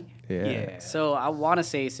 Seriously? Yeah. So I want to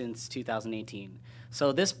say since 2018.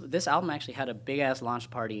 So this album actually had a big ass launch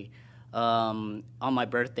party on my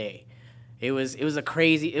birthday. It was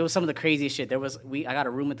some of the craziest shit. I got a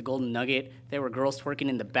room at the Golden Nugget. There were girls twerking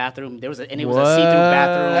in the bathroom. It was a see-through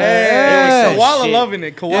bathroom. Hey, Koala shit. loving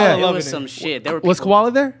it. Koala loving It was it. some shit. Was Koala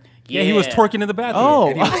there? Yeah, he was twerking in the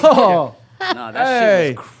bathroom. Oh. No, that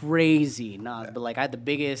shit was crazy. No, but like I had the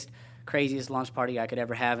biggest, craziest launch party I could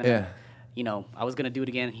ever have, and you know I was gonna do it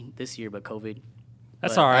again this year, but COVID.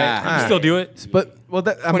 That's all right. You can still do it. But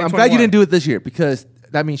I'm glad you didn't do it this year because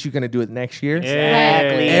that means you're gonna do it next year.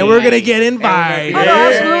 Exactly. And we're gonna get invited. Oh, no,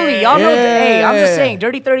 absolutely. Y'all know. Hey, I'm just saying,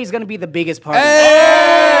 Dirty 30 is gonna be the biggest party.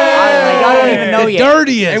 Y'all don't even know the yet.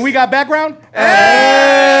 dirtiest. And we got background.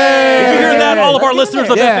 Did you hear that? All of our listeners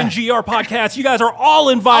of FNGR podcast, you guys are all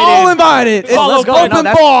invited. All invited. It's Let's go. open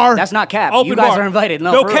bar. That's not cap. Open You guys bar. are invited.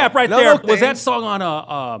 No, No for cap real. right No, there. no Was thing. that song on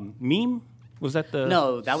a meme? Was that the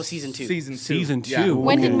No, that was season 2. Season 2. two?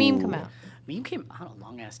 When did Meme come out? Meme came out a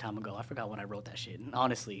long ass time ago. I forgot when I wrote that shit.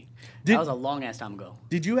 Honestly, Did- that was a long ass time ago.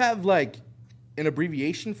 Did you have like an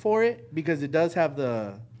abbreviation for it because it does have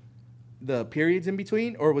the periods in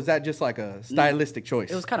between, or was that just like a stylistic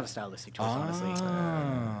choice? It was kind of a stylistic choice, honestly.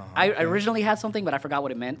 I originally had something, but I forgot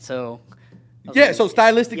what it meant, so Yeah, so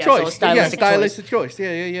stylistic Yeah, choice. so stylistic stylistic choice.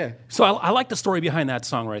 Yeah. So I like the story behind that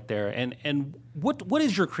song right there. And what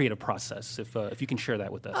is your creative process, if you can share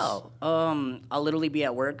that with us? I'll literally be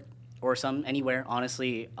at work or anywhere.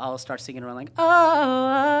 Honestly, I'll start singing around like,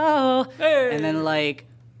 oh, and then like,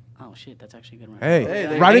 oh shit, that's actually a good run.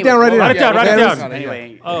 Hey, write it down.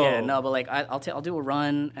 Anyway, but like I'll do a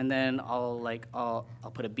run and then I'll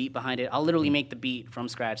put a beat behind it. I'll literally make the beat from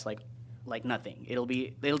scratch, like nothing.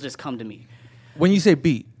 It'll just come to me. When you say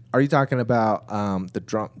beat, are you talking about the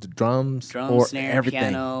drums, or snare, everything?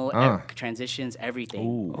 piano, transitions,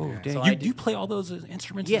 everything. Oh, damn. So you play all those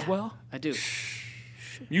instruments as well? I do.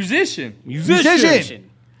 Musician.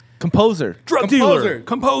 Composer. Drug dealer.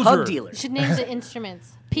 Composer. Hug dealer. You should name the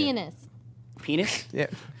instruments. Pianist. Penis? Yeah.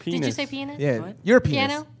 Did you say pianist? Yeah. What? You're a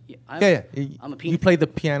pianist. Piano? Yeah. I'm a pianist. You play the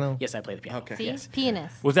piano? Yes, I play the piano. Okay. See? Yes.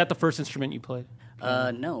 Pianist. Was that the first instrument you played?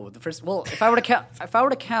 No, the first. Well, if I were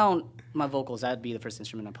to count my vocals, that'd be the first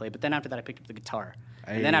instrument I played. But then after that, I picked up the guitar,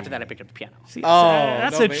 and then after that, I picked up the piano. See,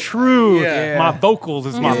 that's a true. Yeah. My vocals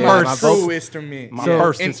is my My first true instrument. My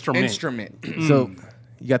first instrument. So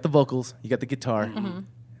you got the vocals, you got the guitar.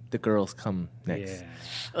 The girls come next. Yeah.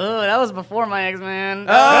 Oh, that was before my ex, man.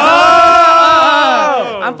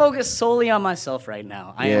 I'm focused solely on myself right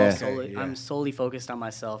now. I'm solely focused on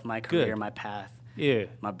myself, my career, Good. my path, Yeah.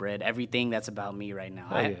 my bread, everything that's about me right now.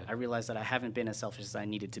 I realized that I haven't been as selfish as I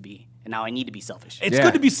needed to be, and now I need to be selfish. It's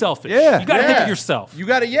good to be selfish. Yeah. You got to think of yourself. You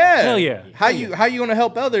got to, Hell yeah. How you gonna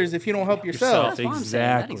help others if you don't help yourself? That's what I'm saying.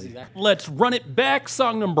 That Exactly. is Let's run it back.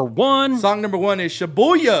 Song number 1. Song number 1 is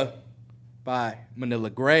Shibuya by Manila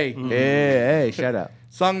Gray. Yeah, hey, shout out.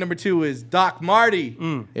 Song number 2 is Doc Marty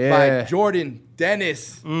by Yeah. Jordan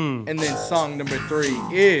Dennis. And then song number 3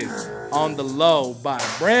 is On the Low by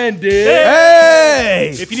Brandon. Hey!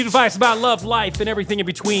 If you need advice about love, life, and everything in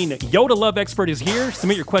between, Yoda Love Expert is here.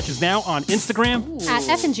 Submit your questions now on Instagram. At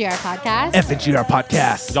FNGR Podcast. FNGR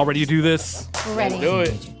Podcast. Y'all ready to do this? We're ready. Do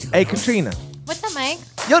it. Hey, Katrina, What's up, Mike?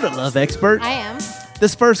 you're the love expert. I am.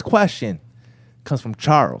 This first question comes from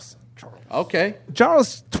Charles. Okay.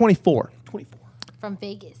 Charles, 24. From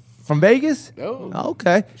Vegas. From Vegas? Oh.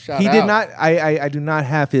 Okay. Shout He did out. not. I do not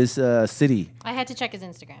have his city. I had to check his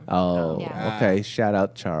Instagram. Oh. Yeah. Okay. Shout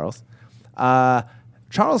out Charles.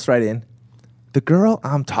 Charles, write in. The girl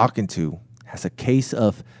I'm talking to has a case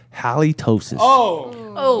of halitosis.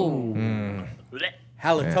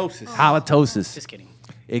 Halitosis. Halitosis. Just kidding.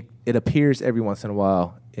 It appears every once in a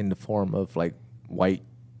while in the form of like white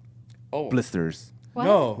blisters. What?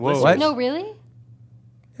 No. What? No, really?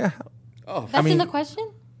 Yeah. Oh. That's in the question?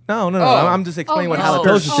 No. Oh. I'm just explaining what no.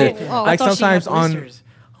 halitosis Oh, is. oh, I Like thought she had sometimes on. blisters.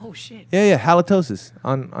 Oh shit. Yeah, halitosis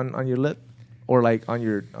on your lip, or like on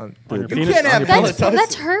your your You penis? can't have That's- halitosis.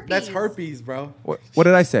 that's herpes. That's herpes, bro. What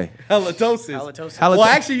did I say? Halitosis. Halitosis. Well,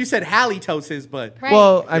 actually, you said halitosis, but Right.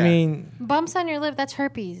 Well, I Yeah. mean, Bumps on your lip, that's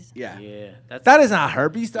herpes. yeah. Yeah. that is not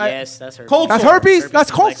herpes. Yes, that's herpes. Cold That's sore. herpes. That's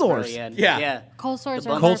is cold like sores. really- Yeah. Yeah. Cold sores The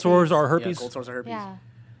are bumps- Cold herpes. sores are Yeah, herpes? cold sores are herpes. Yeah.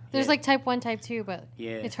 There's like type 1, type 2, but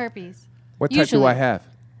it's herpes. What type do I have?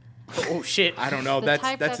 Oh shit. I don't know. The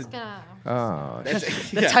type that's gonna... Oh,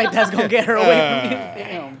 The type that's gonna get her away from me.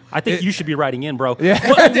 Damn. I think you should be writing in, bro. Yeah.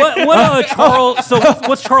 What Charles? So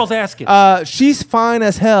what's Charles asking? she's fine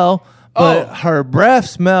as hell, but her breath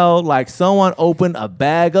smelled like someone opened a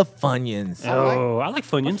bag of Funyuns. Oh, I like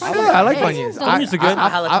Funyuns. Yeah, I like Funyuns. Funyuns. Funyuns are good.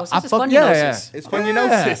 Halitosis is fuck- funiosis. It's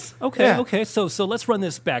funiosis. Okay, Yeah. okay. So let's run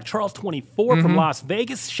this back. Charles 24 from Las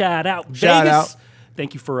Vegas. Shout out Shout Vegas. out.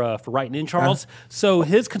 Thank you for writing in, Charles. So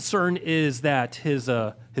his concern is that his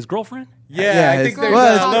girlfriend. Yeah, I think there's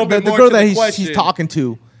well, a little bit the more girl to that the question. she's talking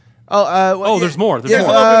to. There's more. There's Yeah,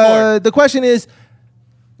 more. a little bit more. the question is,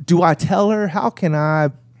 do I tell her? How can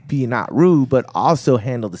I be not rude but also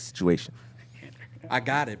handle the situation? I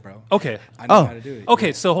got it, bro. Okay. I know how to do it.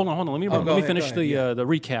 Okay, so hold on. Let me go ahead, finish go ahead, the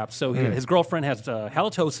recap. So his girlfriend has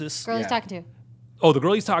halitosis. Girl he's talking to. Oh, the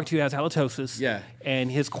girl he's talking to has halitosis. Yeah. And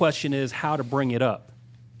his question is how to bring it up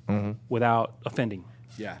without offending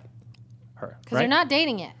Yeah. her. Because they're not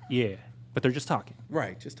dating yet. Yeah, but they're just talking.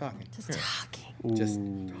 Right. Just talking. Just talking. Just.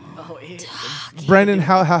 Oh, it Brendan,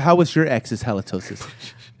 how was your ex's halitosis?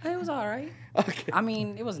 was all right. Okay. I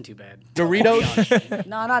mean, it wasn't too bad. Doritos.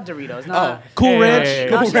 No, not Doritos. No, Cool Ranch. Hey.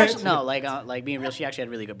 no, she actually, no, like being real, she actually had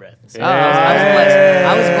really good breath. So I was blessed.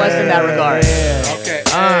 I was blessed in that regard. Okay.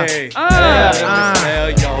 Hey. Just smell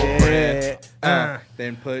your breath.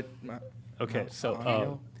 Then put. Okay,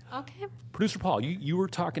 so Okay. producer Paul, you were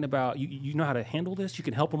talking about you know how to handle this. You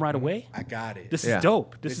can help him right away. I got it. This Yeah. is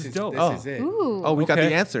dope. This is dope. This is it. Ooh. Oh, we got Okay.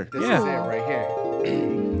 the answer. This is it right here.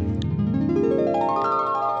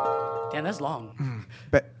 Damn, that's long.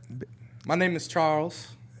 My name is Charles,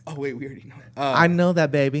 Oh wait, we already know. I know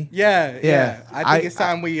that, baby. Yeah. I think it's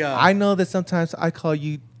time we. I know that sometimes I call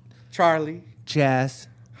you Charlie. Jazz.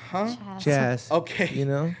 Huh? Jazz. Okay. You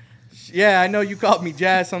know? Yeah, I know you called me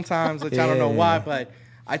Jazz sometimes, which I don't know why, but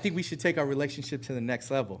I think we should take our relationship to the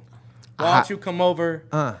next level. Why don't you come over?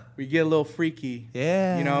 We get a little freaky.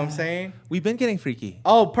 Yeah. You know what I'm saying? We've been getting freaky.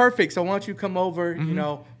 Oh, perfect. So why don't you come over? You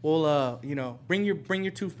know, we'll bring your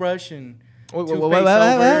toothbrush and toothpaste over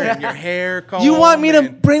and your hair comb. You want me to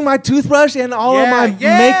bring my toothbrush and all of my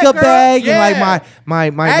makeup girl, bag and like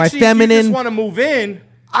my Actually, feminine? If you just want to move in.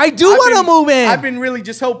 I do want to move in. I've been really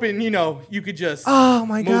just hoping, you could just move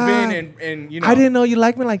in and I didn't know you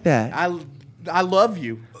liked me like that. I love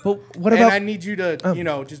you. But what and about? I need you to,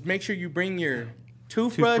 just make sure you bring your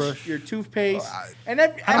toothbrush, your toothpaste, and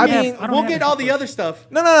we'll get all the other stuff.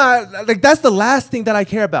 No. Like that's the last thing that I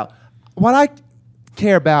care about. What I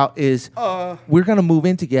care about is we're gonna move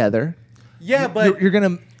in together. Yeah, but you're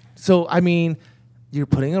gonna. So I mean, you're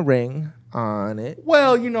putting a ring on it.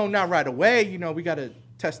 Well, not right away. We gotta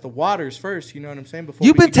test the waters first. You know what I'm saying? Before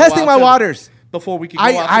you've been testing my waters before we could go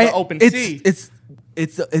out to the open sea. It's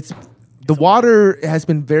the water has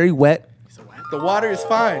been very wet. The water is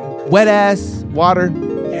fine. Wet ass water.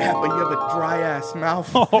 Yeah, but you have a dry ass mouth.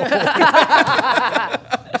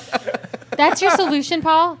 That's your solution,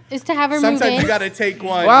 Paul, is to have her move in? Sometimes you got to take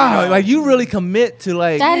one. Wow, like you really commit to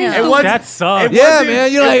like. That sucks. Yeah,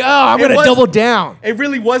 man. You're like, I'm going to double down. It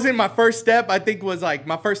really wasn't my first step. I think was like,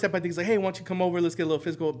 my first step, I think is like, hey, why don't you come over? Let's get a little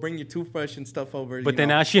physical. Bring your toothbrush and stuff over. But then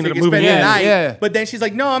now she so ended up moving in. Yeah. But then she's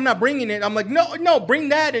like, no, I'm not bringing it. I'm like, no, bring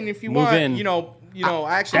that. And if you Move want, in.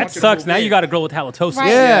 I actually That want you sucks. to Now move you in. got a girl with halitosis. Right.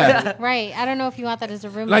 Yeah. Right. I don't know if you want that as a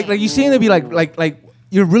roommate. Like you seem to be like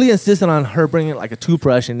you're really insistent on her bringing like a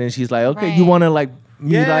toothbrush, and then she's like, okay, you want to like.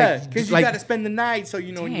 Yeah, because you got to spend the night, so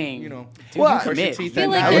you Dude, brush your commit. teeth I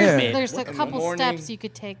feel at like night. there's a couple steps you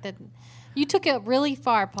could take that. You took it really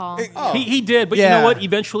far, Paul. He did, but you know what?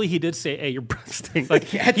 Eventually, he did say, "Hey, your breath stinks." Like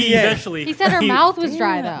he eventually. He said her mouth was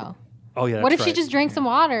dry though. Oh yeah. What if that's she right. just drank some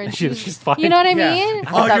water and she's fine? You know what I mean? You're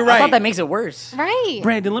right. I thought that makes it worse. Right.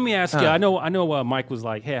 Brandon, let me ask you. I know. Mike was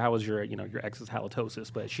like, "Hey, how was your ex's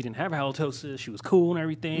halitosis?" But she didn't have halitosis. She was cool and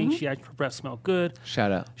everything. She had her breath smelled good.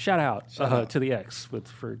 Shout out to the ex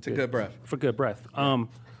for good breath. For good breath.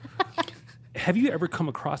 Have you ever come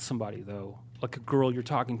across somebody though, like a girl you're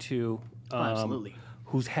talking to? Absolutely.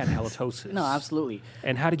 Who's had halitosis? No, absolutely.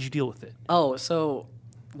 And how did you deal with it? Oh, so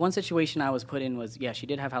one situation I was put in was, she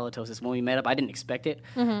did have halitosis. When we met up, I didn't expect it.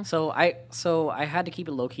 Mm-hmm. So I had to keep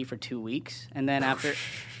it low key for 2 weeks, and then after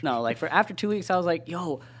 2 weeks, I was like,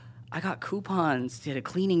 yo, I got coupons to a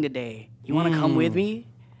cleaning today. You want to come with me?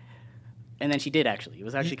 And then she did actually. It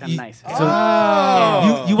was actually kind of nice.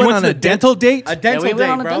 So you went on a dental date? A dental we date,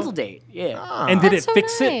 went on a bro. dental date. Yeah. And did it That's so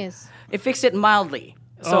fix nice. It fixed it mildly.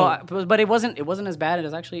 So, Oh. but it wasn't as bad. It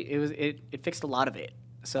was actually it fixed a lot of it.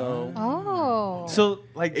 So Oh. So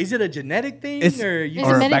like, Is it a genetic thing It's- or Is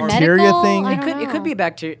or it a medical? bacteria thing? I it don't could know. be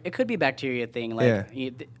bacteria. It could be bacteria thing. Like Yeah.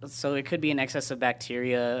 so it could be an excess of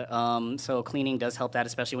bacteria. So cleaning does help that,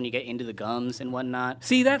 especially when you get into the gums and whatnot.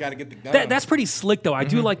 See that? Gotta get the gun. That's pretty slick though. I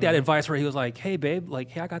do like that advice where he was like, "Hey babe,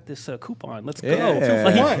 like, hey, I got this coupon. Let's go." Yeah.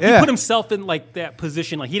 Like, he Yeah. put himself in like that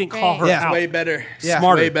position. Like he didn't call her Right. out. way better. Yeah.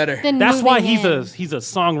 Smarter. Way better. Then That's why moving he's in. a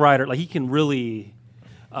songwriter. Like he can really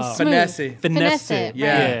Finesse it. finesse it, it.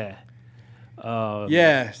 right.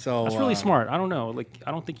 Yeah, so That's really smart. I don't know. Like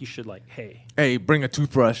I don't think you should like, hey. hey, bring a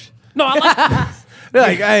toothbrush. No, I like They're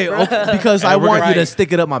like, hey, because I we're want you to right.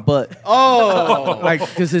 stick it up my butt. Oh, Like,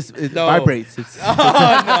 because it No. vibrates. It's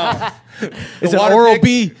an water Oral pick?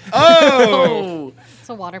 B. oh, It's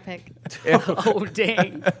a water pick. Oh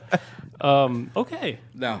dang! okay.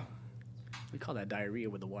 no. We call that diarrhea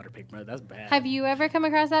with the water pick, bro. That's bad. Have you ever come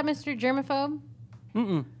across that, Mr. Germaphobe?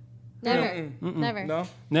 Never. Never. No,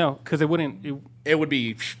 No, because it wouldn't. it would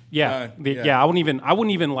be. Yeah, yeah. I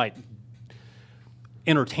wouldn't even like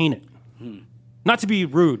entertain it. Not to be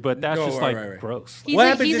rude, but that's No, just right, like right, right. gross. He's What a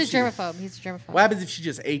happens if she- germaphobe. He's a germaphobe. What happens if she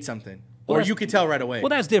just ate something, Well, or that's- you could tell right away? Well,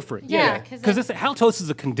 that's different. Yeah, because it's halitosis is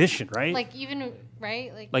a condition, right? Like even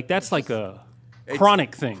right, Like that's it's like just- a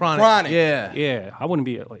chronic thing. Chronic. Yeah. Yeah, I wouldn't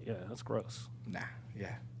be like, yeah, that's gross. Nah.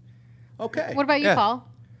 Yeah. Okay. What about you, Yeah. Paul?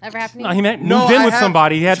 Ever happened to No, you? he meant No, moved in I with have-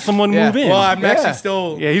 somebody. He had someone Yeah. move in. Well, I'm Yeah. actually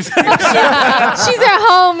still. yeah, he's She's at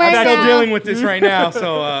home right I'm now. still dealing with this right now.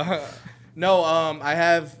 So no, I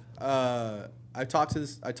have. I talked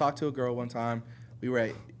to a girl one time. We were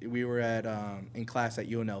at in class at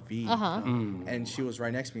UNLV, and she was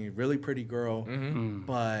right next to me. Really pretty girl,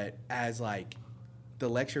 but as like the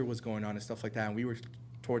lecture was going on and stuff like that, and we were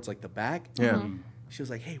towards like the back. Yeah. She was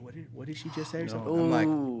like, "Hey, what did she just say?" Or something. I'm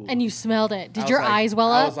like, And you smelled it. I Did was your like- eyes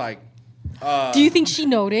well up? I was like, Do you think she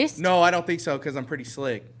noticed? No, I don't think so because I'm pretty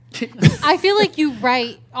slick. I feel like you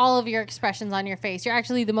write all of your expressions on your face. You're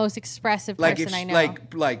actually the most expressive Like person if I she, know.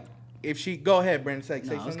 like if she go ahead, Brandon, say No, I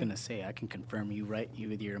something. was gonna say I can confirm you write you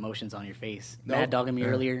with your emotions on your face. Nope. Mad dogging me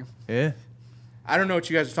earlier. Yeah. I don't know what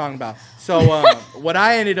you guys are talking about. So what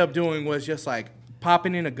I ended up doing was just like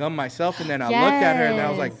popping in a gum myself, and then I looked at her and I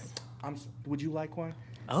was like, "Would you like one?"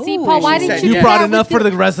 See, Paul, why didn't you? You brought enough for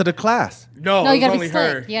the rest of the class. No, No, it you was gotta only be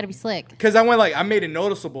slick. her. You gotta be slick. Because I made it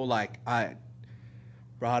noticeable. Like I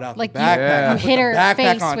brought out Like the you- backpack. you I put hit the her backpack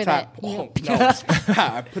face on with top. it. Oh, no.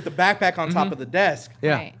 I put the backpack on top of the desk.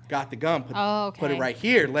 Yeah. Right. Got the gun. Put okay. it right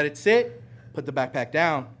here. Let it sit. Put the backpack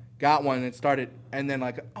down. Got one and started. And then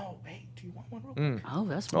like, oh, hey, do you want one? Real quick? Oh,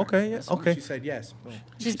 that's smart. Okay. Yeah. Okay. She said yes. Boom.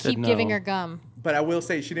 Just said keep giving no. her gum. But I will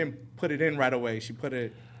say she didn't put it in right away. She put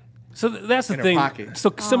it. So that's the in her thing. pocket.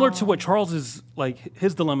 So similar to what Charles is like,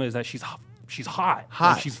 his dilemma is that she's hot. Hot.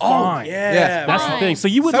 Like, she's Oh, fine. yeah. Yes. That's the thing. So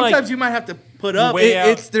you would Sometimes like you might have to put up. Way out.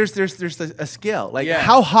 It's there's a scale. Like Yeah.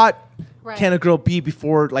 how hot Right. can a girl be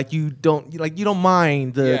before like you don't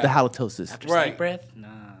mind the Yeah. halitosis? After Right. snake breath? Nah.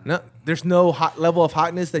 No, there's no hot level of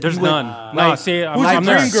hotness that there's you would, none. No, like, see, I'm, who's I'm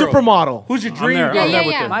your there. dream girl? supermodel. Who's your I'm dream there. girl? I'm there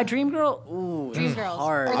with yeah. it. My dream girl? Ooh, Dream that's girls.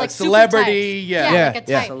 hard. Or like super celebrity, types. yeah. Yeah, like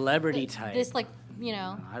a yeah. type. Celebrity type. This like, you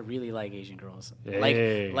know. I really like Asian girls.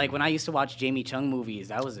 Hey. Like when I used to watch Jamie Chung movies,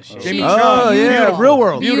 that was a shit. Jamie She's Chung. Oh yeah, beautiful. real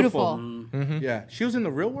world. Beautiful. Yeah. She was in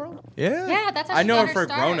the real world? Yeah. Yeah, that's how I she know got her for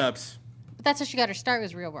start. grown-ups. But that's how she got her start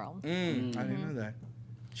was Real World. I didn't know that.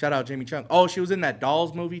 Shout out Jamie Chung. Oh, she was in that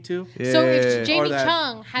Dolls movie too? So if Yeah. Or Jamie that-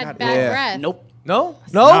 Chung had not bad Yeah. breath. Nope. No.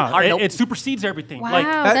 Nah, Or nope. it supersedes everything. Wow, Like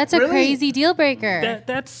that's a really? crazy deal breaker.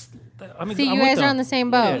 that's. I mean, See, I'm you with guys are them. on the same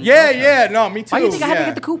boat. Yeah, no, me too. Why do you think I had to yeah.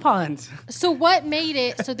 get the coupons? So what made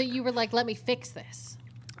it so that you were like, let me fix this?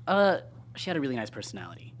 She had a really nice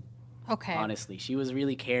personality. Okay. Honestly, she was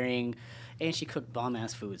really caring, and she cooked bomb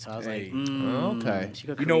ass food. So I was Hey. like, Okay. She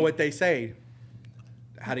cooked You know Korean. what they say?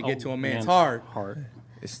 How to get to a man's heart. heart.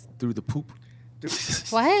 It's through the poop.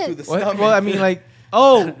 What? Through the What? stomach. Well, I mean, like,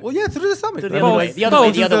 through the stomach. The I other mean, way. like, The other way.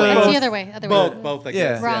 both The other way. That's the other way. Other way. Both, I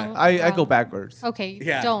Yeah. guess. Wrong. I go backwards. Okay.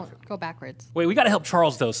 Yeah. Don't go backwards. Wait, we got to help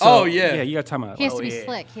Charles though. So, Oh, yeah. Yeah, you got time out. He has to be yeah.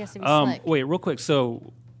 slick. He has to be slick. Wait, real quick.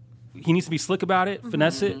 So he needs to be slick about it,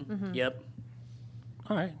 finesse it. Yep.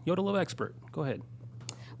 All right, Yoda Love expert. Go ahead.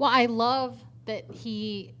 Well, I love that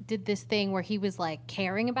he did this thing where he was like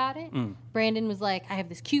caring about it. Brandon was like, I have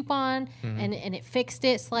this coupon and it fixed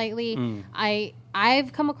it slightly.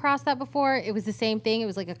 I've come across that before. It was the same thing. It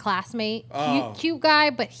was like a classmate, cute guy,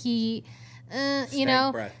 but he you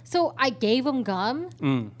know. breath. So I gave him gum,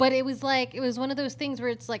 but it was one of those things where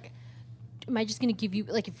it's like, am I just gonna give you,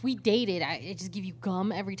 like, if we dated, I just give you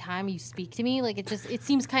gum every time you speak to me? Like, it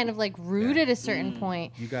seems kind of like rude at a certain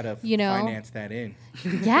point. You gotta you know? finance that in.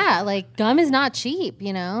 Yeah, like gum is not cheap,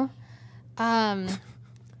 you know.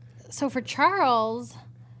 So for Charles,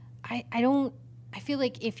 I feel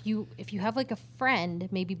like if you have like a friend,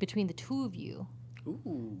 maybe between the two of you,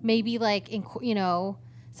 maybe like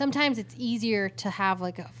sometimes it's easier to have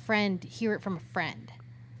like a friend hear it from a friend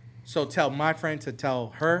So tell my friend to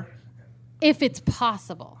tell her, if it's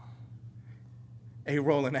possible. hey,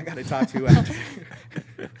 Roland, I gotta talk to you after.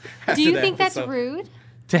 Do you that think that's episode. rude?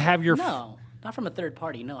 To have your No, not from a third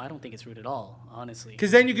party. No, I don't think it's rude at all. Honestly. Because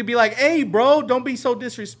then you could be like, hey, bro, don't be so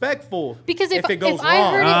disrespectful. Because if it goes I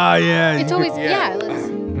wrong. heard it, yeah. it's always Yeah.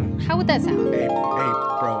 How would that sound? Hey,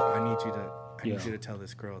 bro, I need you to tell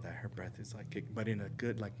this girl that her breath is like kick, but in a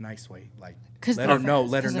good, like, nice way. Like, 'Cause let they're her know,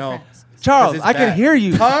 friends, let her 'cause they're know. friends. Charles, 'Cause it's I can bad. hear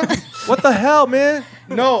you. Huh? What the hell, man?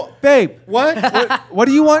 No. Babe, What? what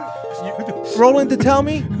do you want Roland to tell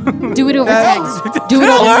me? Do it over That- text. Do it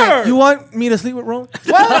Tell over her. text. You want me to sleep with Roland?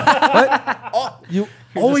 What? What? You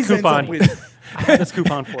Always ends coupon. up with. I have this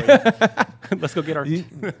coupon for you. Let's go get our.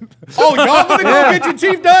 Oh, y'all gonna go get your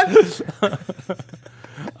chief done?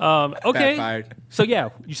 Okay. Backfired. So yeah,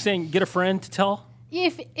 you're saying get a friend to tell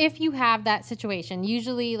If you have that situation,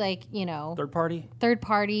 usually like, third party. third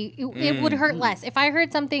party, it would hurt less. If I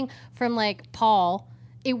heard something from like Paul,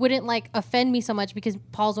 it wouldn't like offend me so much because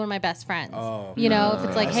Paul's one of my best friends. Oh. If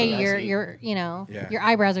it's like, I hey, see, I see. you're Yeah. your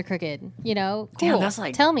eyebrows are crooked, cool. Damn, that's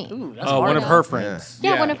like. Tell me. Ooh, that's Oh, hard. one of her friends.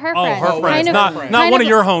 Yeah, Yeah. one of her Oh, friends. her friends, Kind of- not kind one of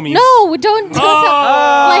your homies. No, don't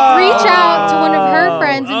like reach out to one of her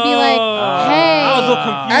friends and be like, hey. I was a little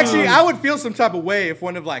confused. Actually, I would feel some type of way if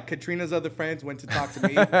one of like Katrina's other friends went to talk to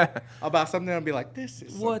me about something. I'd be like, "This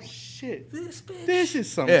is What? some shit. This bitch. This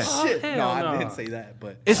is some Yeah. shit." hell No, no. I didn't say that,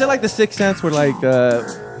 but Is it like the Sixth Sense where like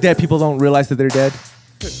dead people don't realize that they're dead?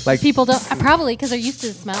 Like People don't probably because they're used to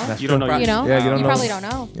the smell. You don't know. You know? Yeah, you don't know. probably don't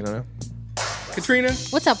know. You don't know. Katrina,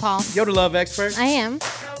 What's up, Paul? you're the love expert. I am.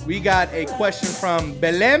 We got a question from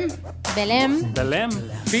Belém, Belém.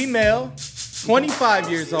 female, 25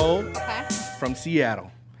 years old, Okay. from Seattle.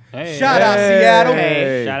 Hey. Shout out Seattle.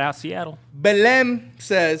 Hey. Shout out Seattle. Belém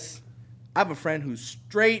says, I have a friend who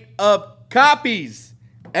straight up copies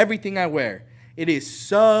everything I wear. It is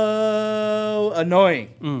so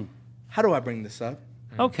annoying. How do I bring this up?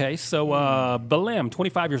 Okay, so Belém,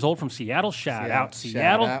 25 years old from Seattle. Shout out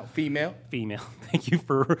Seattle. Shout out. Female. Thank you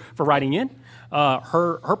for writing in.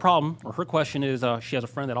 Her problem or her question is she has a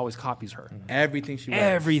friend that always copies her. Everything she wears.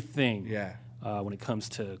 Everything. Yeah. When it comes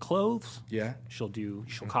to clothes, Yeah. she'll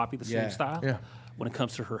copy the same style. Yeah. When it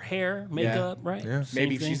comes to her hair, makeup, right? Yeah. Same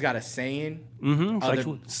Maybe if thing. she's got a saying. Like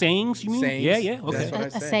sayings, you mean? Sayings. Yeah, yeah. Okay. That's what I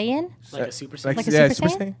A say. saying? Like a super Like a yeah, Super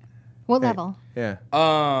Super Saiyan? What level?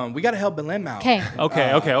 Yeah. We gotta help Belém out. Okay.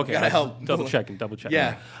 Okay. Gotta help. Double checking.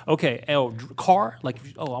 Yeah. Okay. Car, like,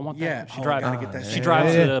 I want that. Yeah. She drives. gotta get that She shit.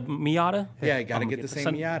 drives Yeah. a Miata. Yeah, you gotta I'm get gonna the same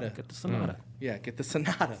Son- Miata. Get the Sonata. Yeah, get the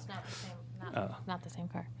Sonata. Not the same. Not the same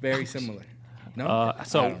car. Very similar. No.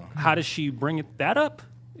 So how does she bring that up?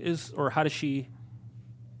 How does she?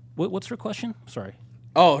 What's her question? Sorry.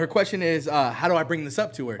 Oh, her question is, how do I bring this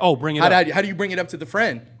up to her? Oh, bring it how up. How do you bring it up to the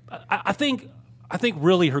friend? I think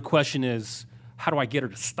really her question is, how do I get her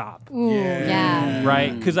to stop? Ooh, yeah.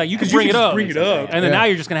 Right? Because you can 'Cause bring you it can just up, bring it up. and then now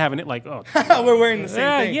you're just gonna have it like, oh, We're wearing the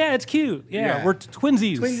same thing. yeah, it's cute. Yeah, Yeah. we're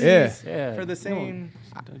twinsies. Twinsies. Yeah. For the same.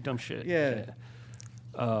 Dumb shit. Yeah.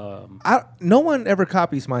 No one ever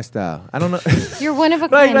copies my style. I don't know. You're one of a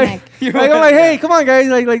like, kind, like, Nick. like, I'm like, hey, come on, guys.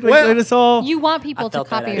 Like let us all. You want people to felt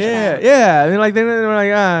that copy your actually. style. Yeah. I mean, like they're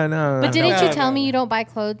like, no. But didn't No, you tell no, me no. you don't buy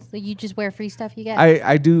clothes? That you just wear free stuff you get?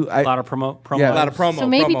 I do. A lot of promo. Yeah. A lot of promo. so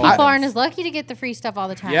maybe promo people items. aren't as lucky to get the free stuff all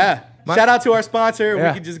the time. Yeah. Shout out to our sponsor. Yeah.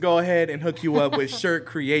 We can just go ahead and hook you up with Shirt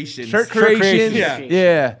Creations. Shirt creation. Yeah.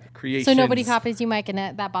 Yeah. Creations. So nobody copies you, Mike, and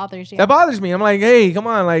that bothers you. That bothers me. I'm like, hey, come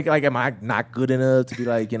on. Like, am I not good enough to be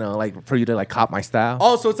like, like for you to like cop my style?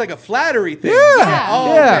 Oh, so it's like a flattery thing. Yeah.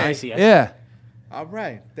 Oh, Yeah. okay. I see. Yeah. All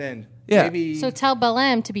right. Then Yeah. maybe. So tell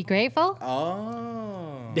Belém to be grateful.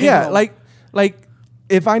 Oh. Yeah. Like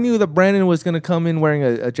if I knew that Brandon was gonna come in wearing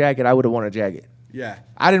a jacket, I would have worn a jacket. Yeah.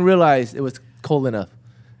 I didn't realize it was cold enough.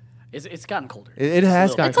 It's gotten colder. It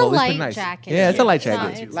has gotten It's a cold. It's light been nice. jacket. Yeah, it's a light It's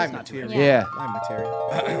not- jacket. it's Light not- material. Yeah. Light material.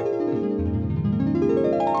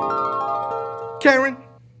 Karen,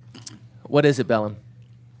 What is it, Bellum?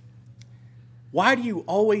 why do you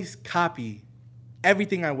always copy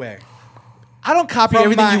everything I wear? I don't copy From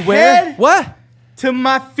everything my you wear. head What? To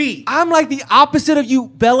my feet. I'm like the opposite of you,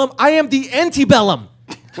 Bellum. I am the anti-Bellum.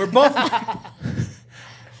 We're both.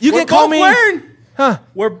 You we're can call both me. wearing. Huh?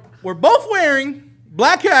 We're both wearing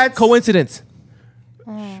black hats, Coincidence.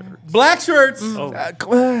 black shirts,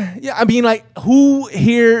 Yeah, I mean, like, who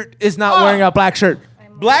here is not wearing a black shirt?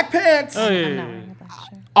 black pants.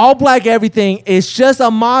 All black everything is just a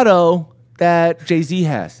motto that Jay-Z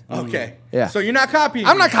has. Okay. Yeah. So you're not copying.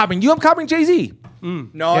 I'm me. not copying you. I'm copying Jay-Z.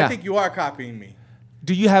 No, Yeah. I think you are copying me.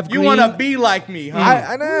 Do you have You green? want to be like me, huh?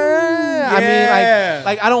 I mean,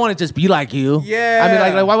 like I don't want to just be like you. Yeah. I mean,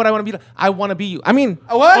 like why would I want to be? I want to be you. I mean,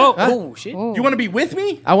 What? Oh, Huh? oh shit. You want to be with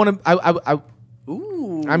me? I want to.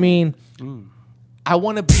 Ooh. I mean, I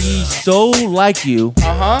want to be so like you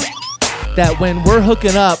that when we're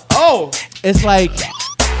hooking up, Oh. it's like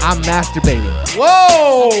I'm masturbating.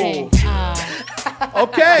 Whoa.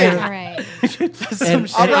 Okay. All right.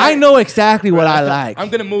 And I know exactly what I like. I'm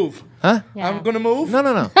gonna move. Huh? Yeah. I'm gonna move.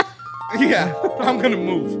 No. Yeah. I'm gonna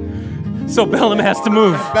move. So Bellum has to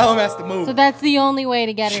move. Bellum has to move. So that's the only way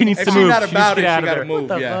to get She it. needs if to she's move. not She needs about to it, get out she of gotta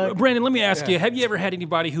there. move. Yeah. Brandon, let me ask you: have you ever had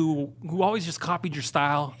anybody who always just copied your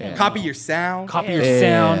style, Copy your sound. copy your Yeah.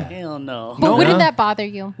 sound? Hell no. But wouldn't No. that bother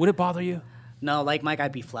you? Would it bother you? No, like Mike,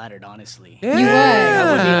 I'd be flattered, honestly. Yeah. You would.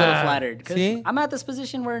 I would be a little flattered because See? I'm at this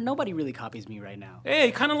position where nobody really copies me right now.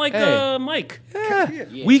 Hey, kind of like Hey. Mike. Yeah.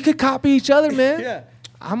 Yeah. We could copy each other, man. Yeah.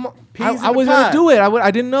 Peas I in the was gonna pot. do it.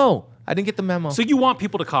 I didn't know. I didn't get the memo. So you want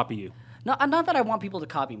people to copy you? No, not that I want people to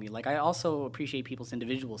copy me. Like I also appreciate people's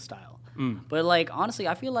individual style. But like honestly,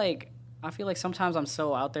 I feel like sometimes I'm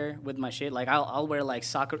so out there with my shit. Like I'll wear like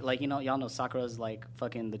Sakura, like y'all know Sakura's like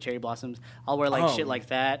fucking the cherry blossoms. I'll wear like Oh. shit like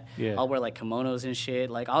that. Yeah. I'll wear like kimonos and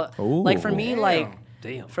shit. Like I'll Ooh. like for me like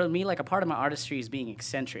Damn. for me like a part of my artistry is being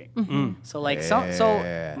eccentric. So like Yeah.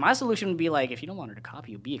 so my solution would be like if you don't want her to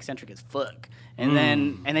copy you, be eccentric as fuck. And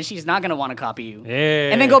then she's not gonna want to copy you.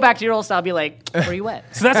 Yeah. And then go back to your old style, be like, where you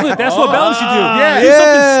at? So that's what Bellum should do. Yeah. Do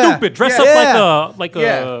Yeah. something stupid. Dress up like a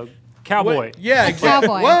Yeah. cowboy. Yeah. Exactly.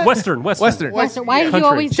 cowboy. What? Western. Western. Why did you Country.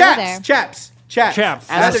 always go there? Chaps. Chaps.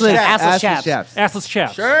 Assless chaps. Assless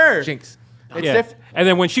chaps. Sure. Jinx. It's Yeah. different. And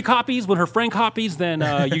then when her friend copies, then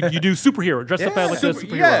you do superhero. Dress up like a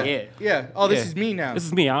superhero. Yeah. Oh, this is me now. This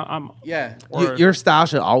is me. I'm. Yeah. Your style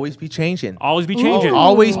should always be changing. Always be changing.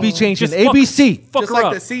 Always be changing. Just fuck- ABC. Fuck Just her like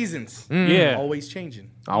up. the seasons. Yeah. Always changing.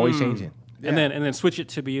 Always changing. And then switch it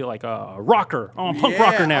to be like a rocker. Oh, I'm a punk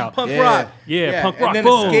rocker now. I'm punk rock. Yeah, punk And rock. then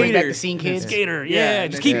Boom. the Bring back skater. the scene kids. Skater. Yeah, Yeah.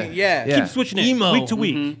 and Just then- keep switching it Emo. week to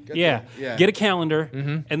week. Yeah. Yeah. Get a calendar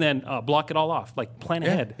and then block it all off. Like plan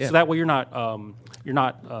ahead. yeah. So that way you're not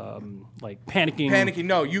like panicking. Panicking.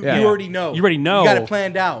 No, you Yeah. already know. You already know. You got it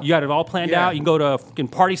planned out. You got it all planned Yeah. out. You can go to fucking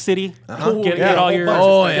Party City. Oh, Get yeah. all your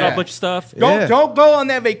Whole bunch of get stuff. a bunch of stuff. Don't go on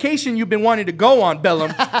that vacation you've been wanting to go on,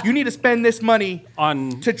 Bellum. You need to spend this money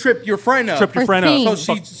on to trip your friend up. Trip your friend up.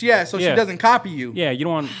 So she doesn't copy you. Yeah, you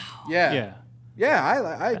don't want. Yeah.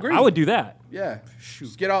 I agree. I would do that. Yeah.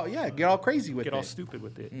 Just get all crazy with it. Get all stupid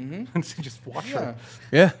with it. Just watch Yeah. her.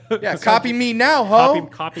 Yeah. Yeah. Copy me now, ho.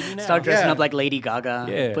 Copy me now. Start dressing Yeah. up like Lady Gaga.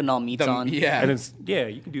 Yeah. Putting all meats on. Yeah. And it's,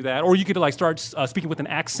 you can do that, or you could like start speaking with an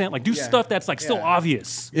accent, like do stuff that's like so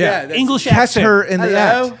obvious. Yeah, that's- English Catch accent. her in the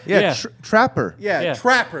Hello? act. Yeah. Yeah. Trap her. Yeah.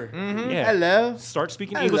 Trapper. Yeah. Hello. Start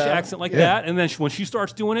speaking Hello. English accent like Yeah. that, and then when she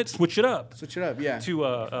starts doing it, switch it up Switch it up. Yeah.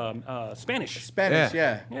 to Spanish. Spanish.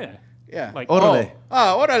 Yeah. Yeah. Like Órale.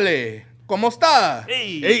 Órale. ¿Cómo está?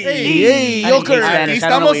 Hey. Hey, I didn't speak Spanish. I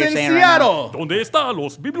don't know what Estamos you're en saying right now. Seattle. ¿Dónde está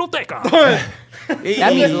los bibliotecas?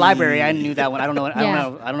 That means library. I knew that one. I don't know. I Yeah.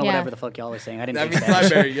 don't know Yeah. whatever the fuck y'all were saying. I didn't. That speak means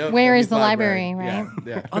Spanish. library. Yep. Where That is means the library, right?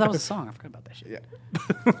 Yeah. Oh, that was a song. I forgot about that shit.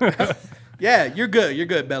 Yeah. Yeah, you're good. You're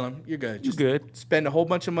good, Bellum. You're good. Just good. Spend a whole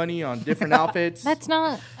bunch of money on different outfits. That's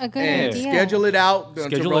not a good and idea. schedule it out to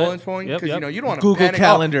Schedule Roland's it. point Yep, because yep. you don't want to Google panic.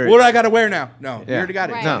 Calendar. What do I got to wear now? No, you Yeah. already got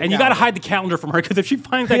it. Right. No. And you got to hide the calendar from her because if she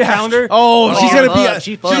finds that calendar, Oh, she's gonna be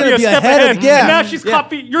She she's fucked. gonna be step ahead of And now yeah. she's Yeah.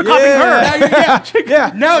 copying. You're copying Yeah. her.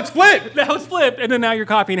 Yeah. Now it's flipped. Now it's flipped, and then now you're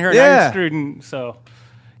copying her. Now Yeah. you're screwed. And so,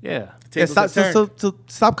 yeah. Yeah,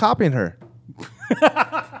 stop copying her.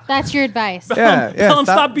 That's your advice. Yeah, Tell him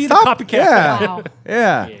stop being a copycat. Yeah. Wow.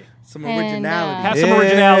 Yeah. Some And, originality. Have some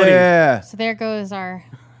originality. Yeah. So there goes our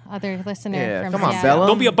other listener Yeah. from Come on, Seattle. Bella.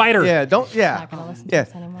 Don't be a biter. Yeah. Don't. Yeah. Not gonna listen Yeah. to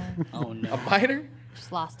us anymore. Oh no. A biter?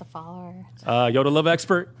 Just lost a follower. Yoda Love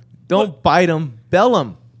Expert. Don't bite him.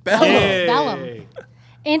 Bellum. Bellum. Yay. Bellum.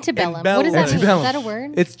 Antebellum. Antebellum. What does that mean? Is Antebellum. that a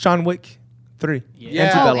word? It's John Wick 3. Yeah.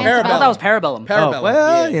 Antebellum. Parabellum. I thought that was Parabellum. Parabellum. Oh,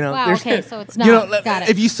 well, Yeah. you know. Wow, there's- okay, so it's not. You know, Got it.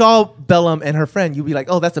 if you saw Bellum and her friend, you'd be like,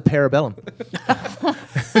 "Oh, that's a Parabellum."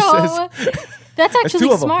 So that's There's actually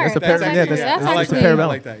two of them. smart. That's a That's pair- yeah, actually, that's- that's I like actually, Parabellum. I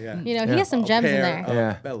like that. Yeah. you know, he has some gems in there.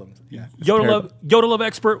 Yeah. Bellums. Yeah. Yoda Love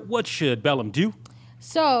Expert. What should Bellum do?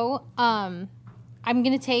 So, I'm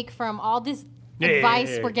gonna take from all this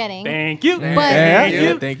advice we're getting. Thank you. But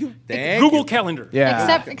Yeah. Thank you. Google Calendar.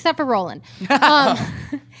 Yeah. except for Roland.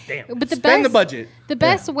 Damn. But the Spend the best budget. the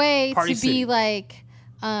best way Party to City. be like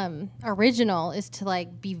original is to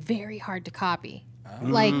like be very hard to copy.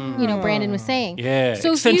 Like, you know, Brandon was saying. Yeah. So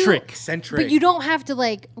if you- Eccentric. Eccentric. But you don't have to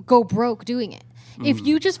like go broke doing it. If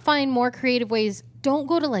you just find more creative ways, don't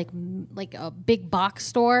go to like a big box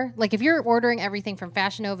store. Like if you're ordering everything from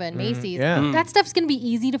Fashion Nova and Macy's, Yeah. that stuff's gonna be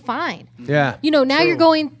easy to find. Yeah. You know, now you're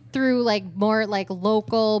going through like more like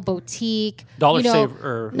local boutique Dollar you know, Save-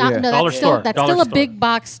 or- not, Yeah. no, Dollar that's still, store. that's Dollar still a store. big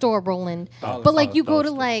box store, Roland. But like you go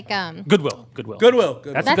to like Goodwill. Goodwill. That's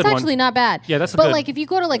a that's good one. actually not bad. Yeah, that's a But good- like if you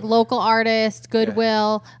go to like local artists,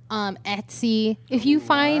 Goodwill, Etsy, if you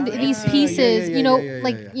find these pieces, yeah, you know, yeah,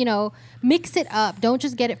 like yeah. you know, mix it up. Don't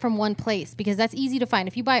just get it from one place because that's easy to find.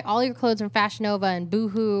 If you buy all your clothes from Fashion Nova and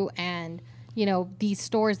Boohoo and you know these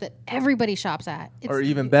stores that everybody shops at, it's, Or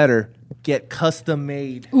even better, get custom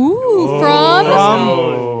made. ooh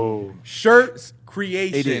from Shirts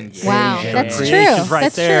creations. wow, that's true. Creations right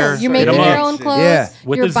That's there. true. You're Straight making up. your own clothes. Yeah.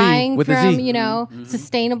 With You're a Z. buying With a from Z. you know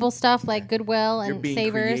sustainable stuff like Goodwill You're and being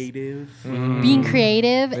Savers. creative. Being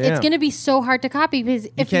creative, Yeah. it's going to be so hard to copy because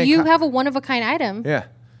if can't you co- have a one of a kind item, Yeah.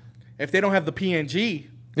 If they don't have the PNG,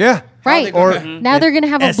 Yeah. right? Or Now they're going to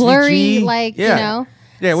have a blurry, SVG. like Yeah. you know.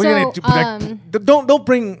 Yeah, we're So, gonna don't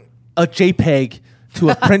bring a JPEG to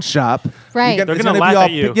a print shop. Right. You're They're it's gonna be laugh all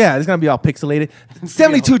at you. Yeah, it's gonna be all pixelated.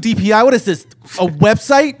 72 DPI. What is this? A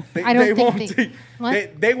website? I don't think they-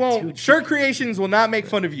 what? they won't. Shirt creations will not make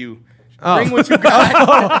fun of you. Oh. Bring what you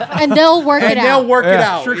got, and they'll work it and they'll out. work it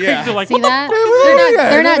Yeah. out. Sure, Yeah. you're like, See what the that? yeah,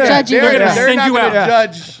 They're not yeah. judging They're, it. gonna they're send not you going to out.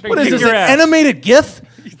 judge. What is Kick this? your An ass. animated GIF?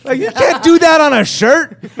 Like you can't do that on a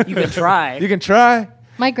shirt. You can try. You can try.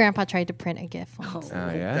 My grandpa tried to print a GIF once. Oh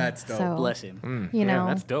yeah, That's dope. So, Bless him. You know,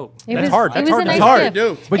 that's dope. It That's was hard. It That's was hard. a nice That's hard gift. to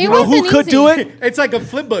do. But It you know who wasn't could easy. do it? It's like a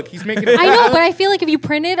flip book. He's making. I know, but I feel like if you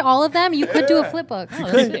printed all of them, you could do a flip book. Oh,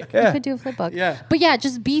 that's sick. Yeah. You could do a flip book. Yeah. But yeah,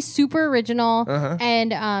 just be super original Uh-huh.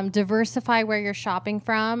 and diversify where you're shopping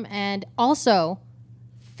from. And also,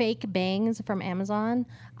 fake bangs from Amazon.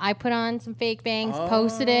 I put on some fake bangs,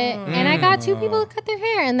 posted it, and I got 2 people to cut their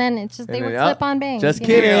hair, and then it's just they And were then, clip-on bangs. Just you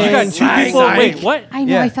kidding. know? You got 2 people. Wait, what? I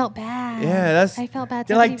know. Yeah. I felt bad. Yeah, that's. I felt bad.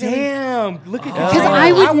 They're like, Somebody really- damn, look at Because this.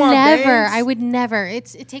 I would want never. bangs. I would never. It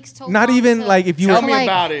takes so Not long even to- like if you Tell were. me like-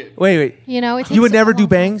 about it. Wait. You know, it takes You would so never long do to-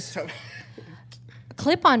 bangs.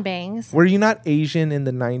 Clip-on bangs. Were you not Asian in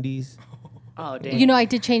the 90s? Oh, damn. You know, I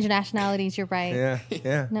did change nationalities. You're right. Yeah,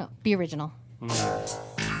 yeah. No, be original.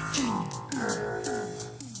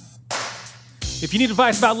 If you need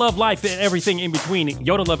advice about love, life, and everything in between,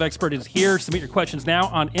 Yoda Love Expert is here. Submit your questions now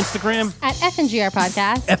on Instagram. At FNGR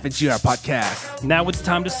Podcast. FNGR Podcast. Now it's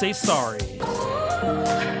time to say sorry.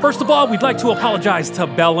 First of all, we'd like to apologize to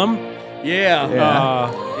Bellum. Yeah.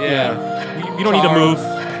 Yeah. You don't need to move.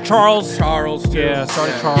 Charles. Too. Yeah,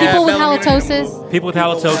 sorry, Charles. People with Bellum, halitosis. People with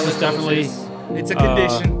halitosis, definitely. It's a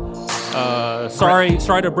condition.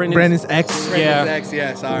 Sorry to Brandon's ex. Yeah. Ex,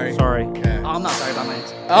 yeah, sorry. Sorry. Oh, I'm not sorry about my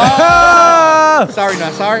ex. Oh! Sorry,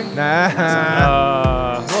 not sorry.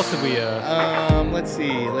 Nah. What else did we? Let's see.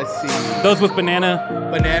 Those with banana.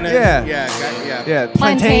 Bananas. Yeah. Yeah. Yeah.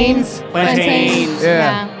 Plantains. Plantains.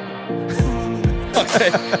 Yeah. Okay.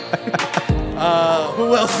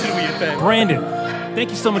 Who else did we offend? Brandon, thank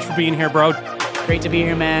you so much for being here, bro. Great to be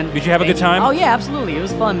here, man. Did you have a Thank good time? Oh, yeah, absolutely. It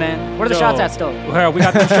was fun, man. Where are the shots at still? Well, we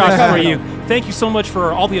got them shots for you. Thank you so much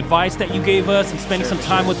for all the advice that you gave us and spending some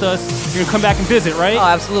time with us. You're going to come back and visit, right? Oh,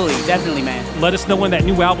 absolutely. Definitely, man. Let us know when that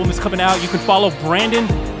new album is coming out. You can follow Brandon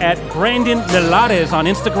at Brandon Nelares on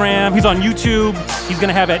Instagram. He's on YouTube. He's going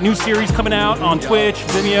to have that new series coming out on Twitch,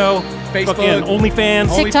 Vimeo, Facebook, fucking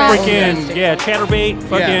OnlyFans, TikTok. freaking, yeah, Chatterbait,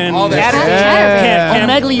 fucking, all that.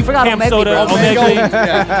 Omegle, you forgot Cam Omegle, Soda, bro.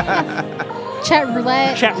 Omegle, Chat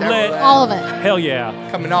roulette. Chat Roulette. All of it. Hell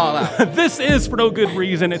yeah. Coming all out. This is For No Good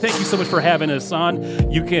Reason, and thank you so much for having us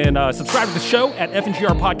on. You can subscribe to the show at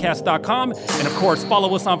fngrpodcast.com, and of course,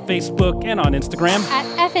 follow us on Facebook and on Instagram. At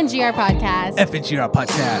FNGR Podcast. FNGR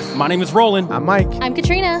Podcast. My name is Roland. I'm Mike. I'm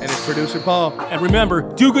Katrina. And it's producer Paul. And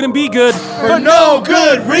remember, do good and be good. For no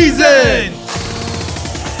good reason.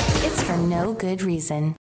 It's For No Good Reason.